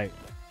that's tight.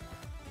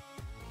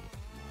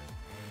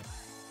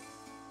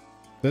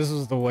 This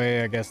is the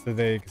way, I guess, that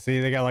they... See,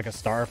 they got like a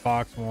Star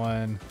Fox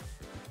one.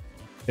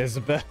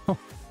 Isabelle.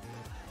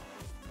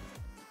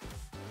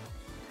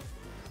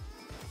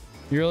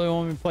 You really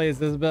want me to play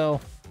as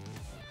Isabelle?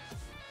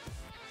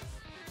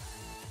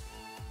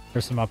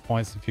 Here's some of my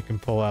points if you can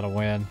pull out a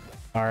win.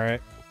 All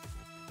right.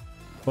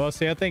 Well,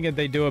 see, I think if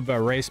they do it by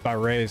race,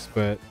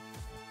 but...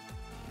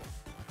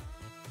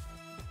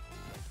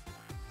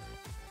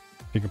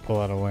 You can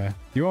pull out a win.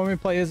 Do you want me to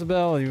play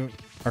Isabelle,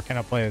 or can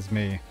I play as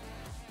me?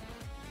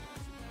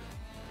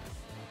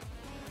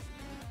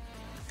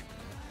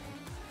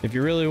 If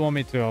you really want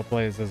me to, I'll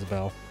play as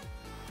Isabelle.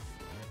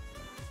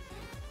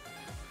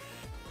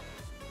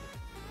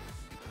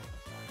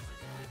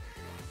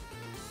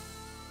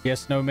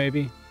 Yes, no,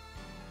 maybe?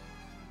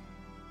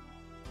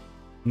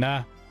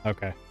 Nah?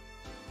 Okay.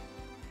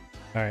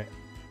 Alright.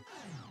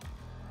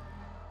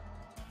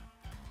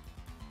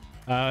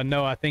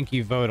 No, I think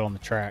you vote on the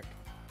track.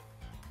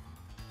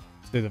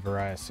 Let's do the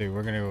variety.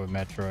 We're gonna go with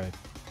Metroid.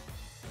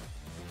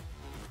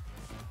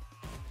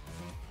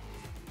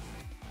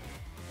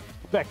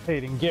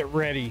 Spectating, get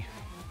ready.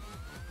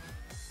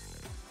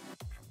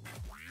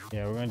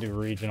 Yeah, we're gonna do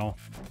regional.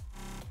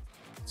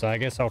 So I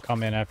guess I'll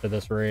come in after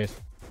this race.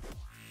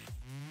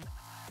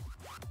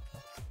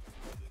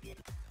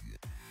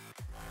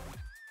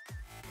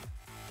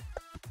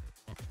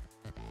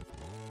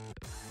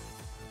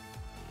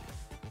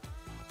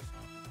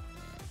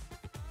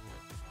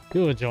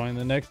 You'll join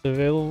the next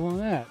available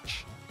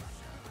match.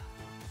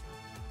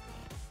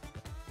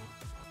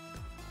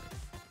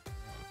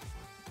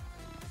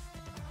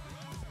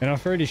 And I'm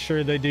pretty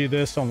sure they do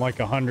this on like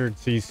 100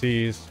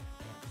 cc's.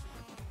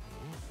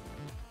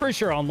 Pretty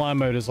sure online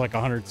mode is like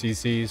 100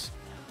 cc's.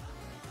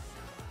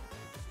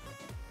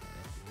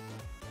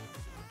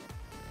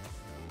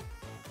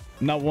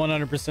 Not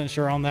 100%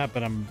 sure on that,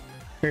 but I'm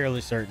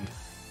fairly certain.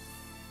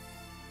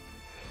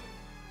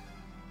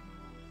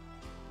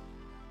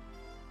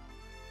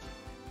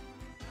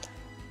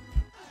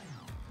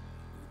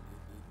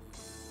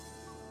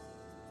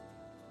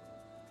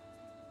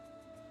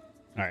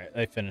 All right,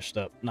 they finished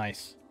up.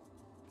 Nice.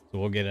 So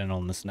we'll get in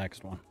on this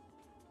next one.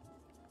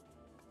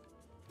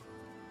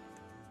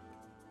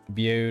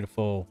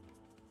 Beautiful.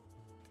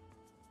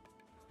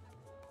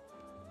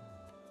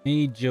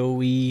 Hey,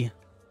 Joey.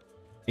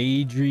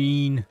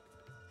 Adrian.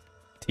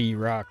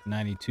 T-Rock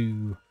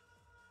 92.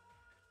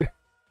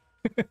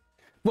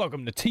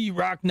 Welcome to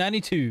T-Rock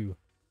 92.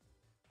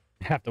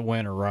 Have to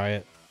win or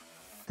riot.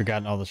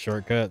 Forgotten all the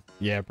shortcuts?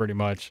 Yeah, pretty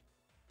much.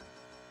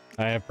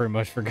 I have pretty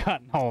much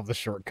forgotten all of the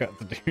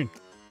shortcuts, dude.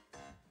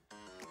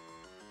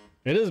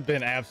 It has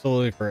been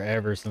absolutely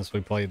forever since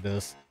we played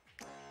this.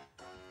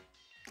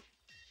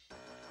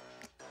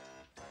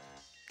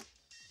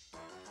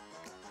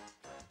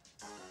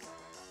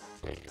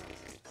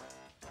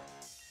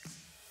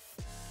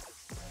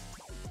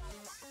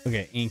 Look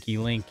at Inky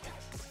Link.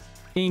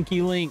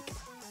 Inky Link.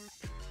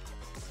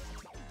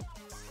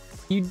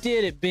 You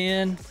did it,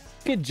 Ben.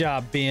 Good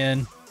job,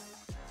 Ben.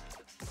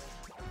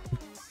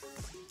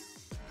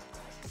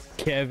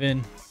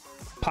 Kevin.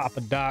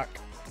 Papa Doc.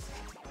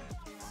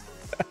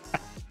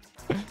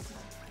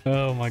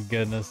 Oh my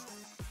goodness.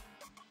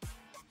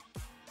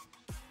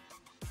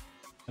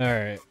 All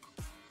right.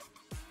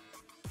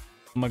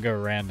 I'm gonna go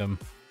random.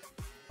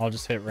 I'll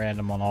just hit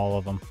random on all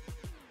of them.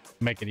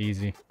 Make it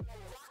easy.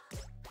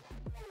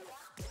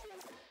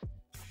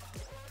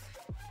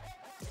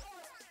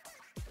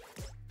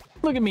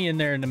 Look at me in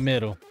there in the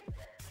middle.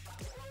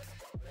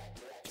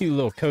 Cute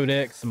little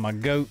KoDeXx and my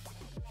goat.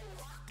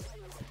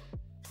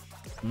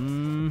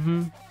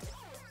 Mm-hmm.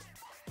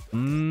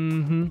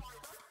 Mm-hmm.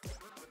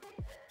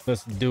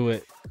 Let's do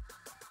it.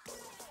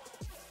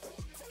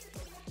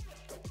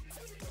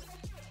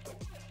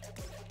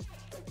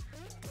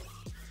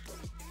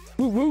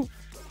 Woo woo.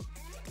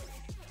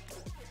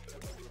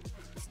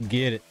 Let's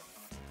get it.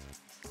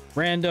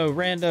 Rando,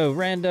 rando,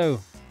 rando.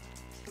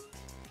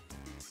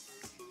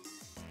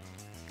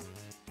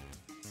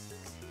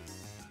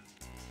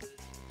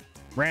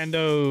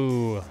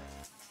 Rando.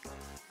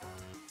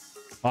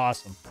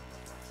 Awesome.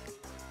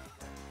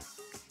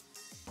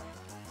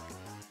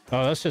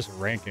 Oh, that's just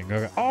ranking.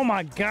 Okay. Oh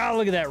my god,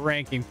 look at that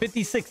ranking.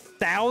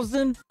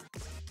 56,000?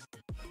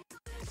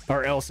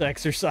 Or else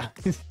exercise.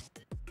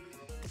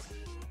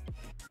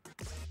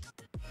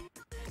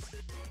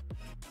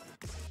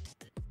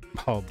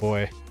 Oh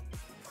boy.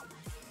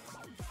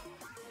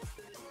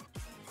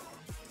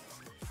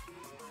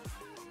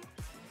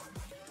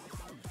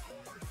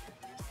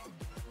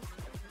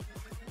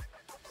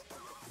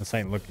 This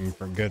ain't looking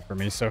for good for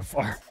me so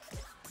far.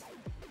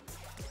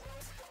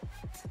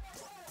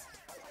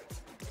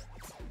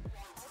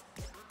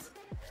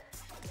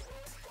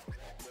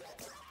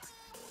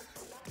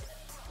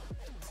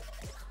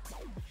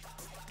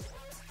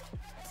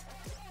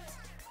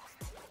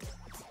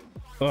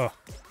 Oh,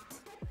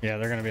 yeah,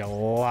 they're gonna be a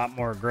lot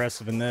more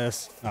aggressive in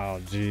this. Oh,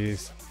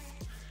 geez.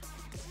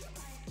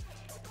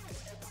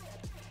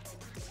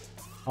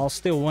 I'll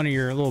steal one of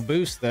your little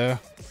boosts, though.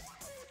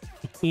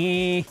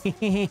 Get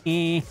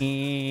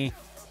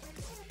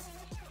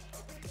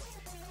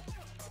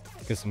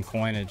some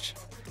coinage.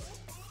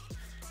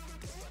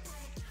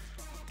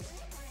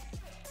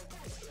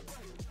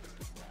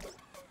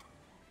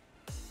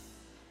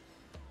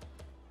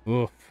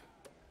 Oof.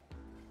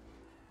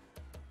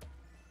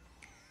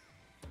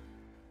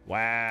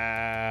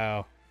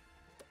 Wow.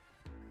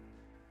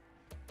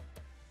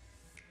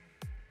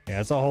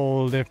 Yeah, it's a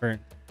whole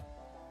different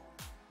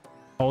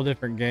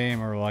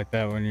game or like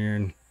that when you're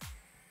in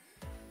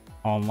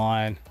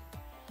online.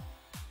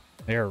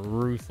 They're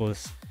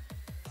ruthless.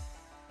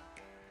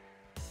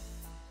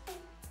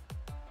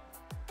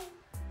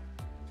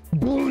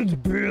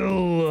 Bullet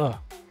Bill.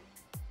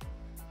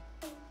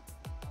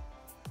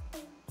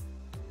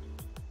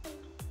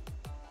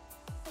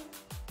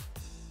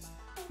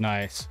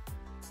 Nice.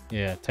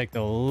 Yeah, take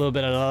the little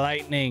bit of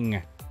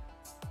lightning.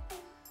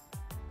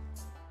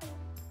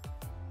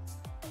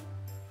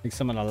 Take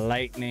some of the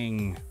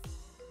lightning.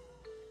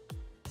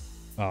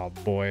 Oh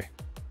boy.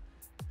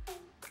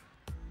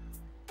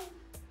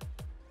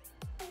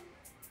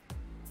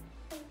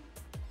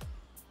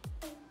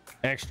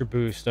 Extra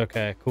boost.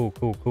 Okay, cool,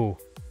 cool,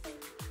 cool.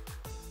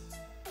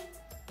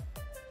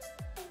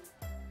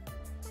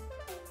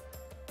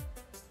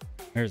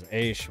 There's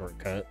a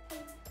shortcut.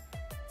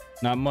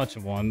 Not much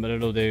of one, but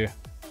it'll do.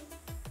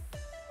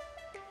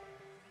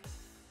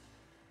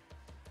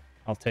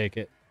 I'll take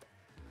it.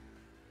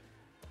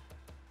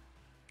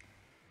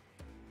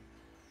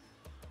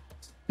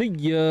 See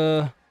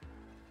ya.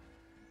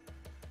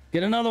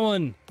 Get another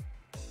one.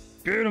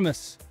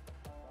 Beautimus.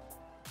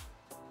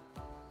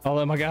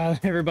 Oh my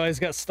god, everybody's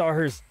got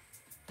stars.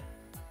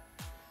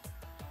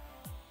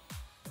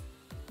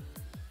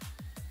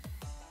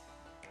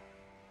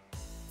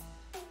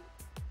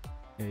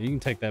 Yeah, you can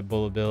take that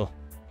bullet bill.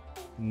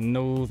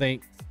 No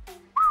thanks.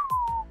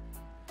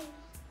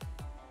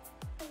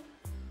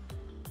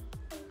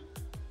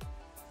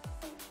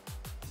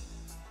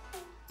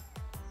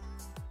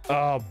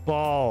 Oh,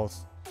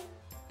 balls.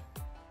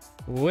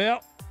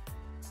 Well,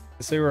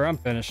 let's see where I'm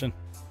finishing.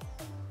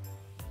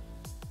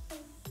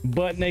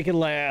 Butt naked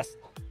last.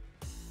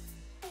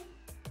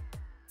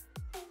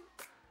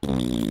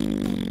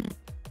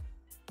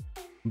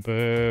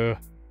 Boo.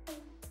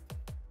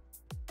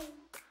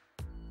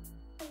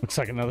 Looks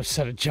like another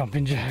set of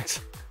jumping jacks.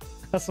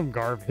 That's some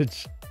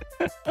garbage.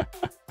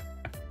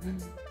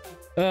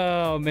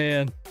 Oh,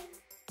 man.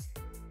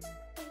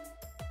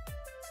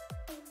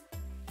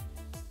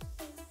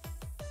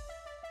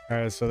 All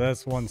right, so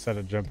that's one set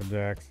of jumping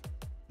jacks.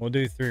 We'll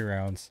do 3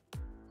 rounds.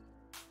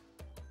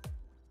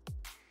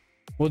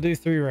 We'll do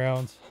 3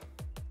 rounds.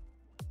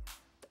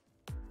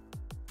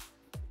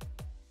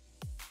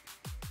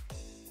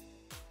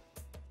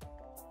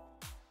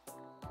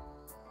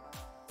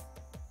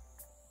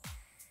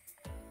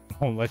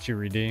 Won't let you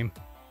redeem.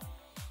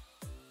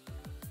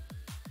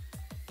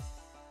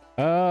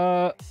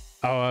 Oh,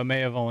 I may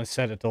have only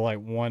set it to like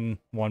one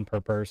per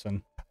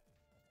person.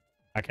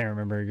 I can't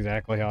remember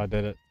exactly how I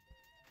did it.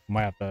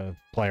 Might have to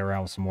play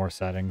around with some more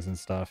settings and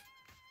stuff.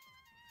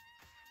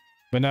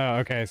 But no,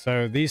 okay,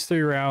 so these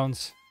 3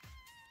 rounds,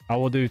 I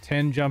will do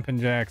 10 jumping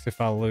jacks if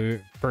I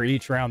lose for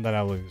each round that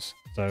I lose.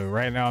 So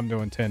right now I'm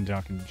doing 10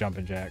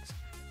 jumping jacks.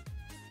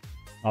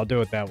 I'll do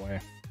it that way.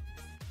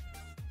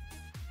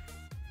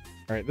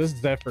 All right, this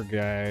Zephyr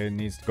guy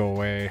needs to go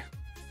away.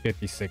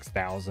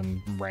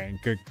 56,000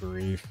 rank, good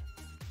grief.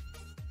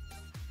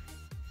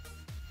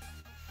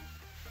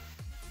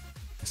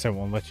 I said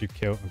won't let him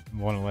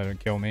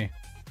kill me.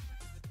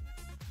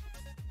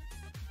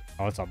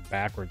 Oh, it's a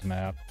backwards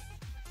map.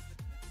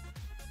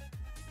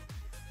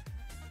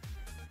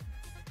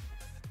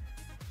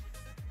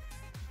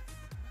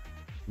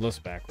 Looks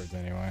backwards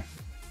anyway.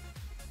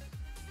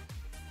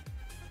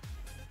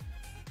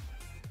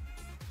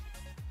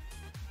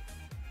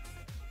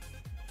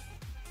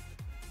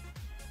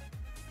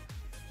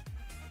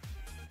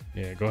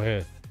 Yeah, go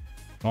ahead.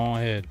 Go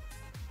on ahead.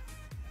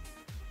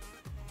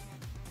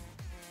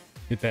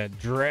 Get that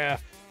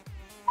draft.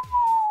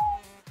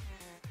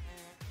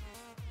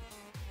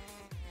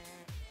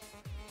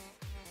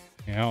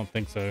 Yeah, I don't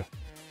think so.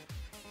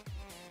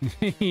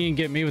 You can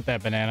get me with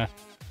that banana.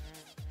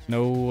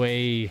 No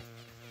way.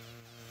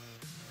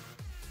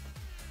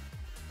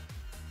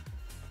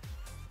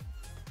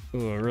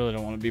 Ooh, I really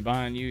don't want to be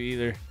behind you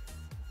either.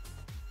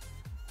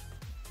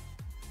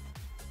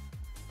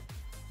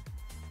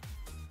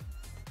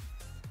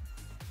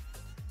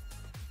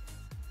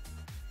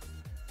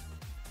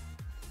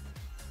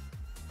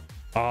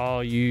 Oh,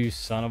 you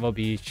son of a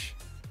beach.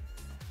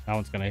 That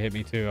one's gonna hit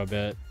me too, I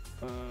bet.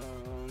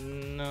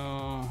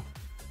 No.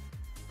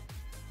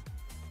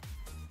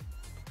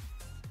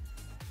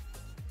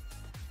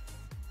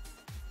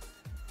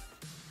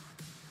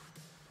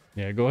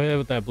 Yeah, go ahead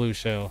with that blue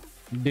shell.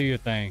 Do your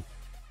thing.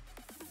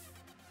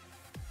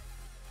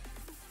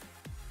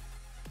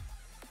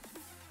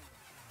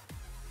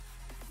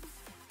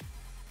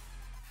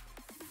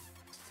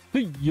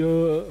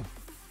 Yeah.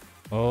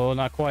 Oh,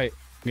 not quite.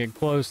 Getting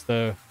close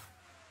though.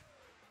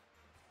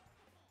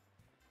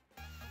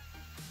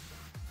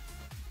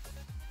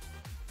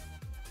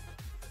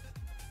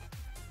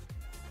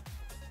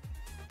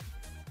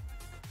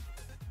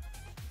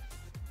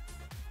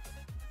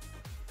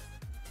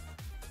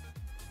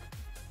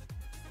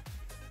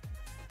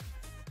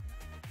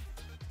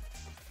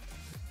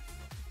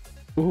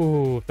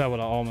 Ooh, that would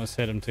have almost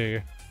hit him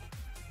too.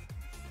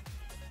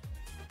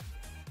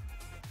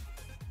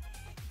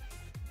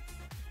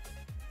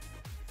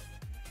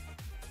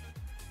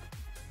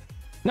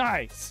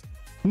 Nice.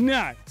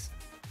 Nice.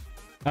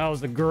 That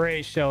was a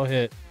great shell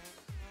hit.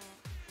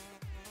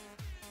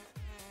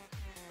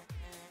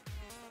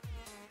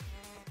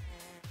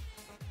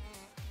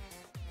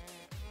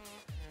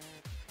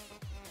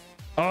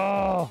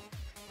 Oh.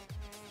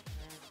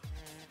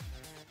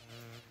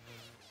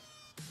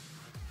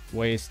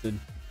 Wasted.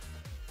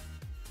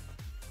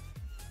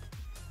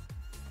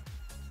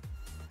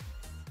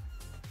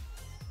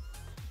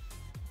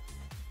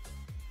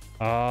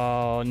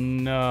 Oh,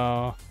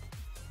 no.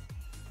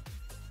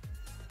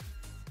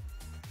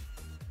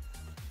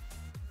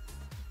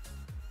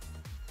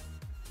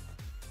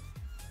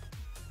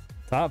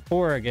 Top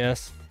 4, I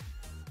guess.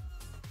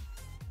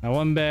 That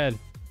wasn't bad.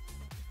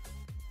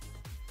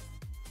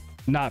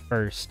 Not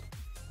first.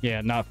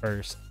 Yeah, not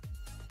first.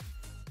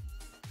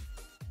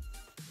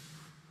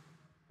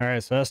 All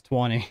right, so that's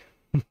 20.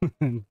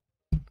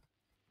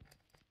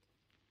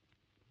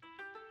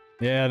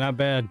 Yeah, not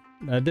bad.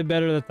 I did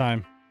better that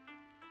time.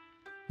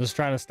 Just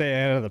trying to stay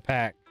ahead of the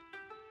pack.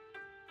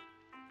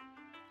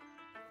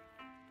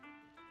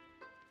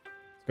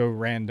 Let's go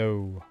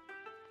rando.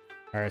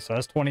 All right, so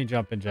that's 20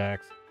 jumping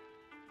jacks.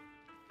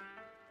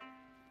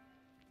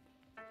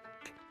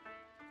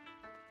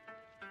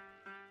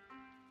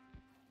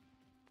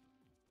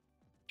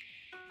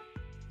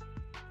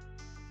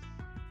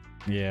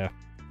 Yeah.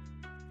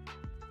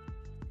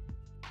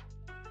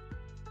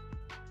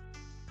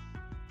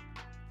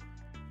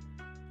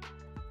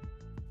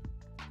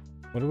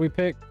 What did we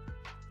pick?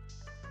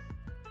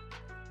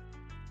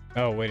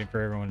 Oh, waiting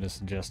for everyone to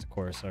suggest a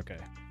course. Okay.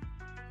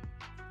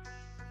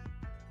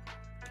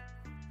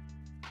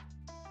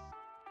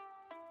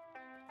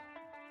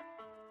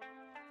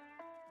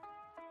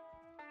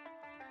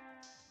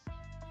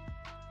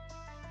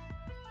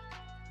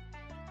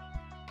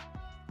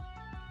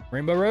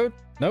 Rainbow Road?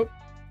 Nope.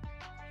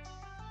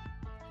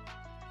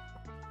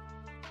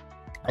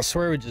 I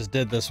swear we just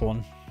did this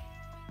one.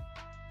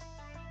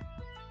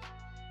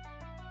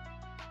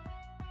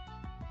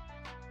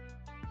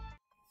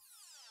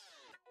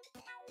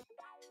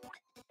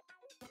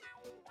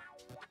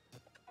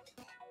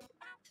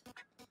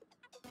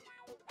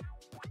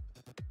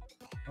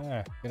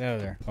 Ah, get out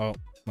of there. Oh,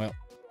 well.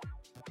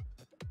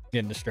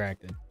 Getting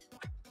distracted.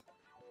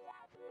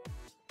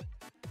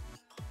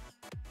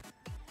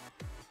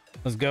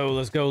 Let's go,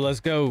 let's go, let's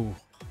go.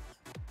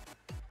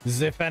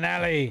 The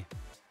finale.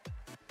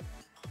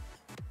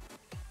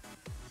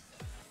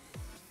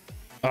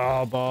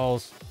 Oh,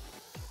 balls.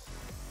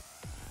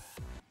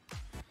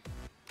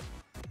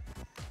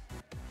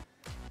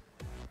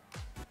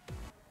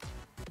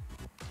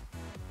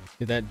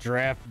 Get that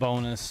draft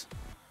bonus.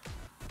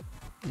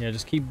 Yeah,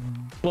 just keep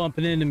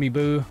bumping into me,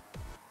 boo.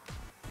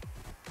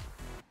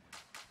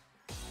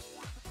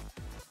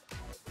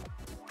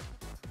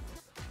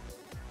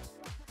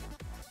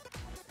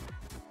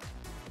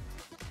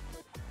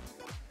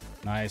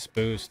 Nice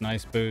boost,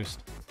 nice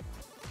boost.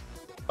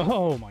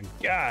 Oh my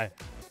god.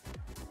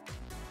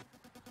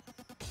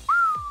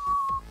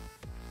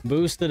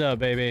 Boost it up,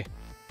 baby.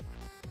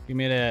 Give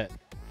me that.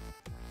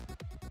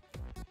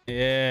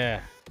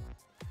 Yeah.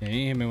 Yeah,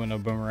 you hit me with no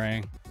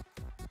boomerang.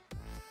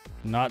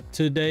 Not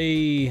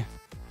today.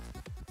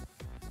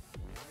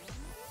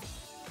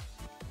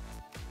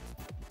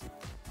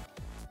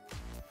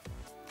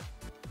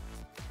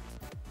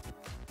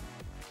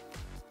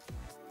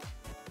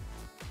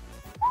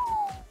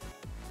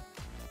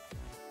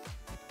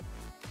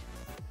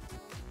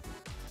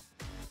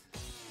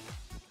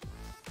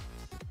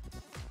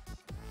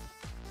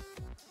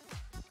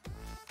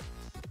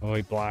 Oh,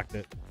 he blocked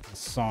it. I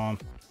saw him.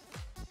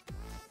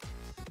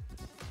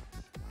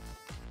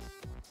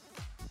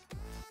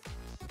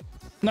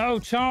 No,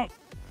 chomp.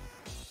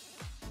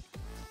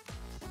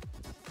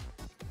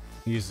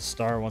 Use the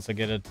star once I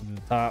get it to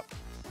the top.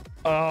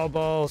 Oh,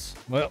 balls.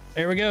 Well,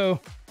 here we go.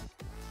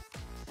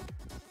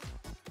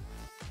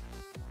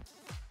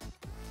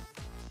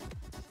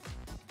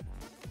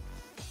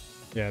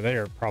 Yeah, they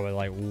are probably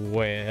like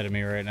way ahead of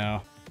me right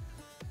now.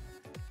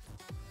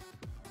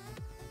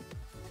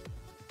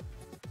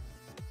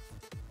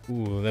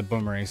 Ooh, that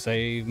boomerang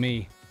saved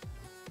me.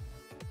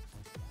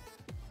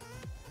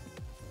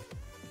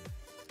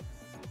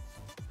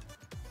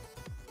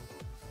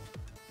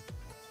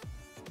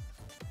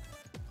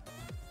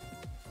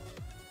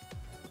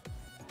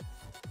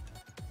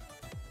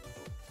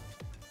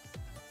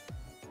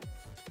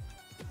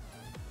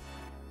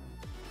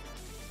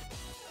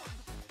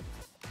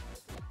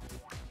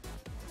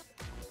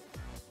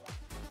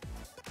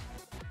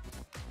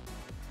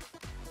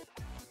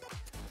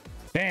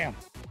 Damn.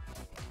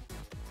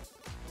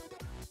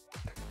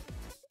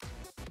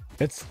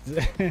 It's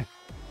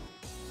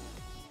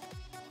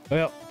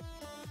well,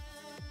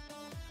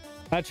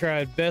 I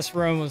tried. Best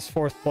run was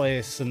 4th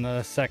place in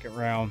the 2nd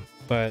round,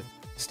 but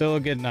still a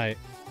good night.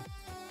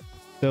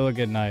 Still a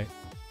good night.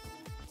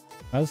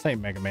 I just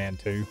think Mega Man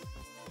 2.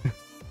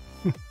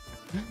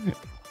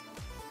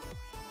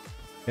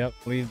 Yep,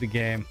 leave the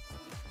game.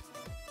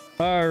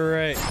 All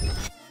right.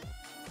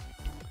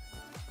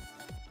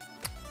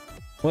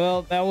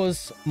 Well, that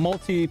was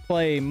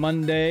Multiplay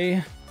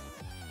Monday.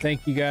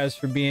 Thank you guys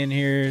for being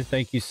here.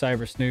 Thank you,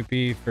 Cyber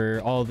Snoopy,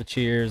 for all the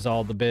cheers,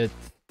 all the bits,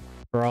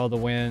 for all the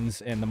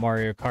wins in the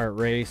Mario Kart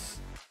race.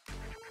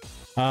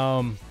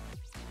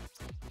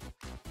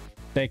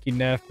 Thank you,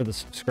 Neff, for the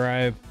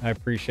subscribe. I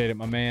appreciate it,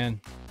 my man.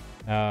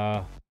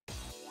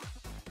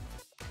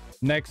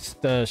 Next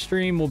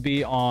stream will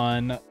be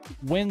on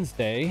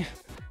Wednesday.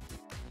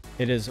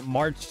 It is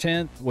March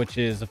 10th, which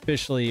is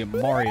officially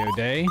Mario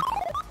Day.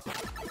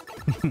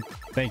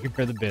 Thank you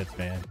for the bits,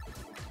 man.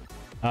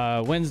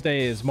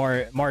 Wednesday is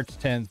March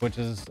 10th, which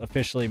is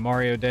officially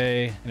Mario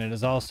Day, and it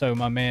is also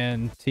my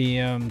man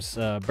TM's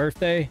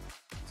birthday.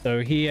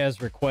 So he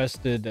has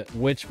requested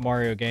which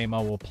Mario game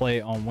I will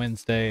play on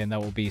Wednesday, and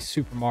that will be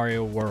Super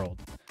Mario World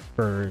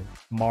for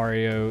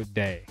Mario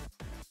Day.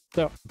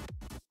 So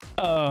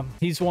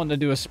he's wanting to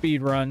do a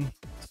speed run,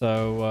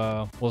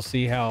 so we'll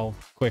see how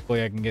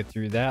quickly I can get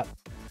through that.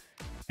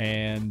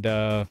 And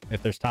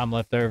if there's time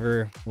left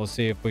over, we'll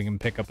see if we can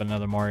pick up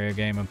another Mario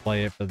game and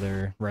play it for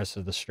the rest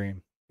of the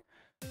stream.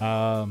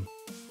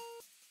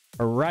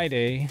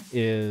 Friday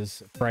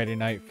is Friday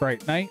Night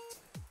Fright Night.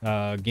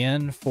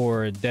 Again,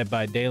 for Dead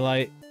by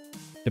Daylight.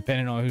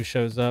 Depending on who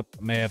shows up,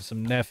 I may have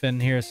some Neff in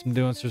here,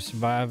 doing some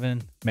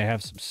surviving. May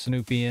have some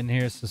Snoopy in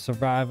here, some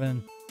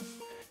surviving.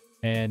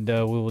 And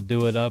we will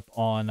do it up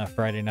on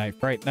Friday Night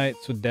Fright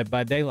Nights with Dead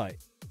by Daylight.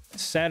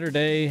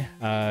 Saturday,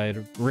 I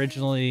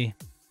originally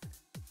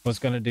was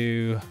going to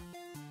do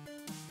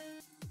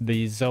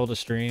the Zelda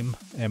stream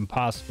and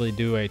possibly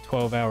do a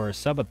 12-hour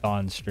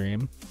subathon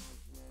stream,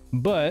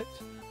 but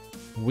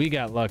we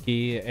got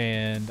lucky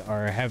and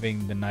are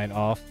having the night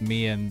off,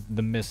 me and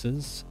the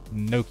missus,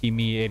 Noki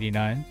Me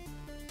 89,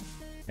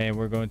 and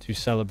we're going to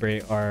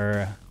celebrate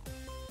our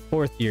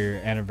 4th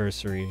year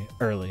anniversary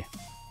early.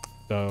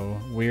 So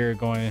we're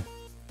going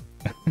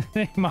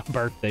my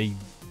birthday,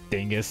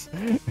 dingus.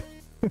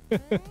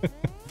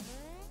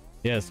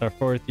 Yes, our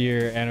 4th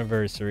year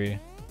anniversary.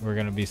 We're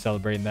going to be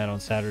celebrating that on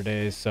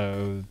Saturday,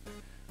 so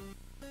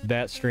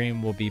that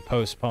stream will be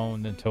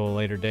postponed until a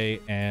later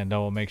date, and I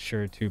will make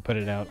sure to put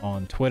it out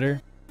on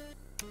Twitter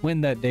when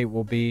that date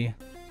will be.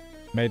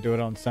 May do it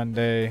on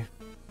Sunday.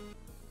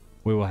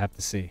 We will have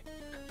to see.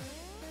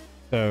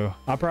 So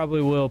I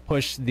probably will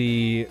push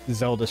the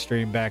Zelda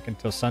stream back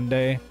until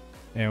Sunday,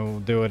 and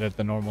we'll do it at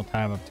the normal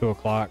time of 2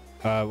 o'clock.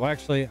 Well,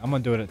 actually, I'm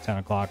going to do it at 10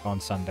 o'clock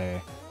on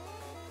Sunday,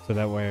 so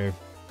that way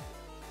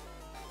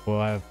we'll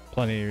have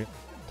plenty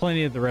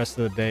of the rest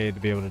of the day to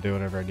be able to do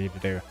whatever I need to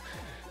do.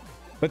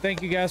 But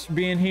thank you guys for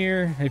being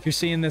here. If you're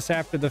seeing this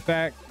after the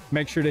fact,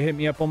 make sure to hit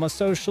me up on my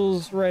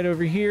socials right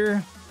over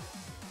here.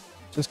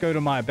 Just go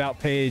to my About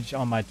page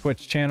on my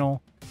Twitch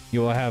channel.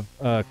 You will have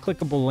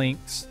clickable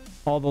links.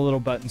 All the little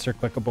buttons are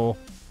clickable.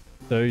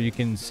 So you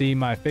can see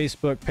my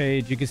Facebook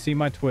page. You can see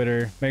my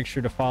Twitter. Make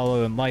sure to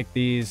follow and like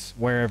these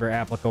wherever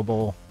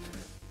applicable.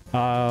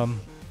 All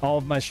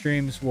of my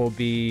streams will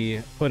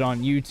be put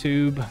on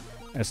YouTube.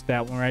 That's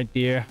that one right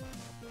there.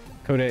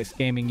 KoDeXx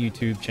Gaming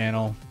YouTube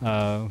channel.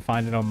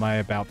 Find it on my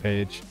About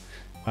page.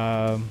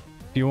 If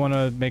you want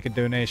to make a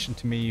donation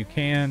to me, you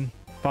can.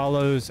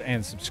 Follows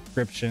and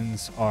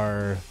subscriptions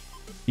are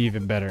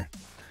even better.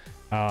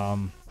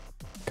 Come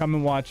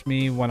and watch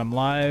me when I'm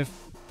live.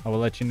 I will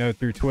let you know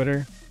through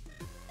Twitter.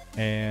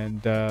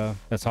 And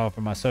that's all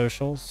for my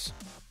socials.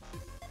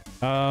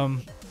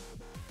 I'm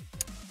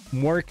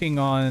working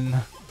on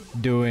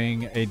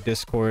doing a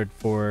Discord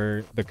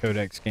for the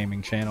KoDeXx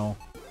Gaming channel.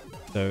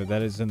 So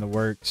that is in the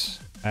works.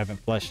 I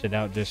haven't fleshed it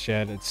out just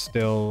yet. It's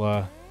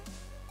still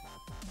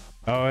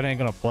oh, it ain't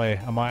gonna play.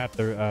 I might have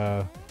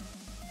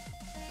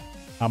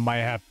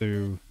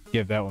to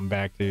give that one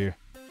back to you.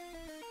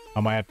 I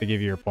might have to give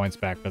you your points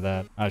back for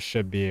that. I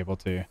should be able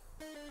to.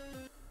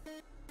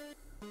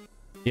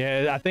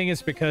 Yeah, I think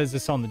it's because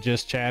it's on the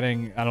just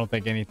chatting. I don't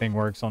think anything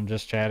works on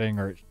just chatting,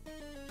 or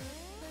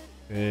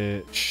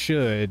it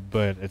should,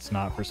 but it's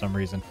not for some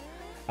reason.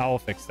 I will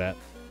fix that.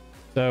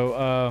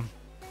 So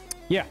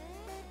yeah,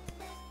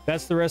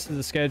 that's the rest of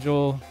the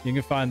schedule. You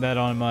can find that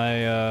on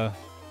my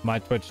my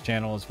Twitch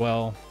channel as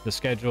well. The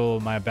schedule,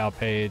 my About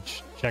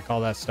page, check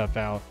all that stuff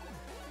out.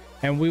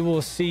 And we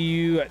will see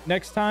you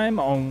next time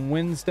on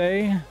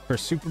Wednesday for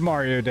Super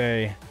Mario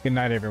Day. Good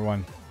night,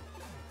 everyone.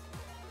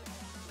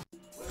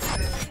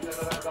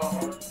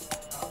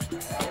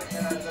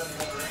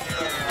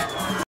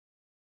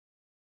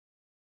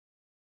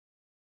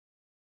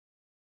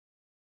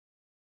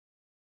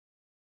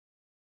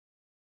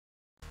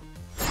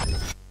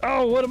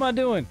 Oh, what am I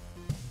doing?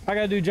 I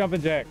gotta do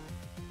jumping jack.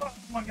 Oh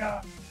my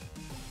god.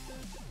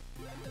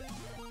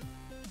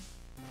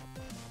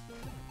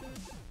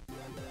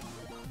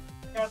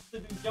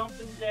 do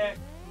jumping jacks.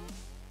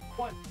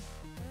 1,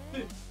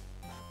 2,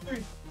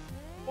 3,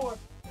 4,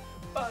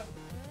 5,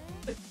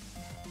 6,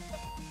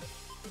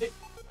 7, 8,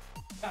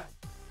 9,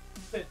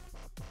 10,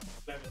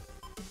 11,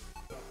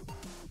 12,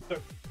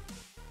 13,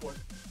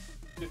 14,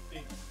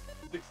 15,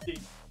 16,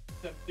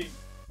 17,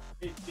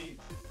 18,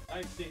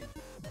 19,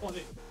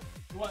 20,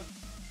 21.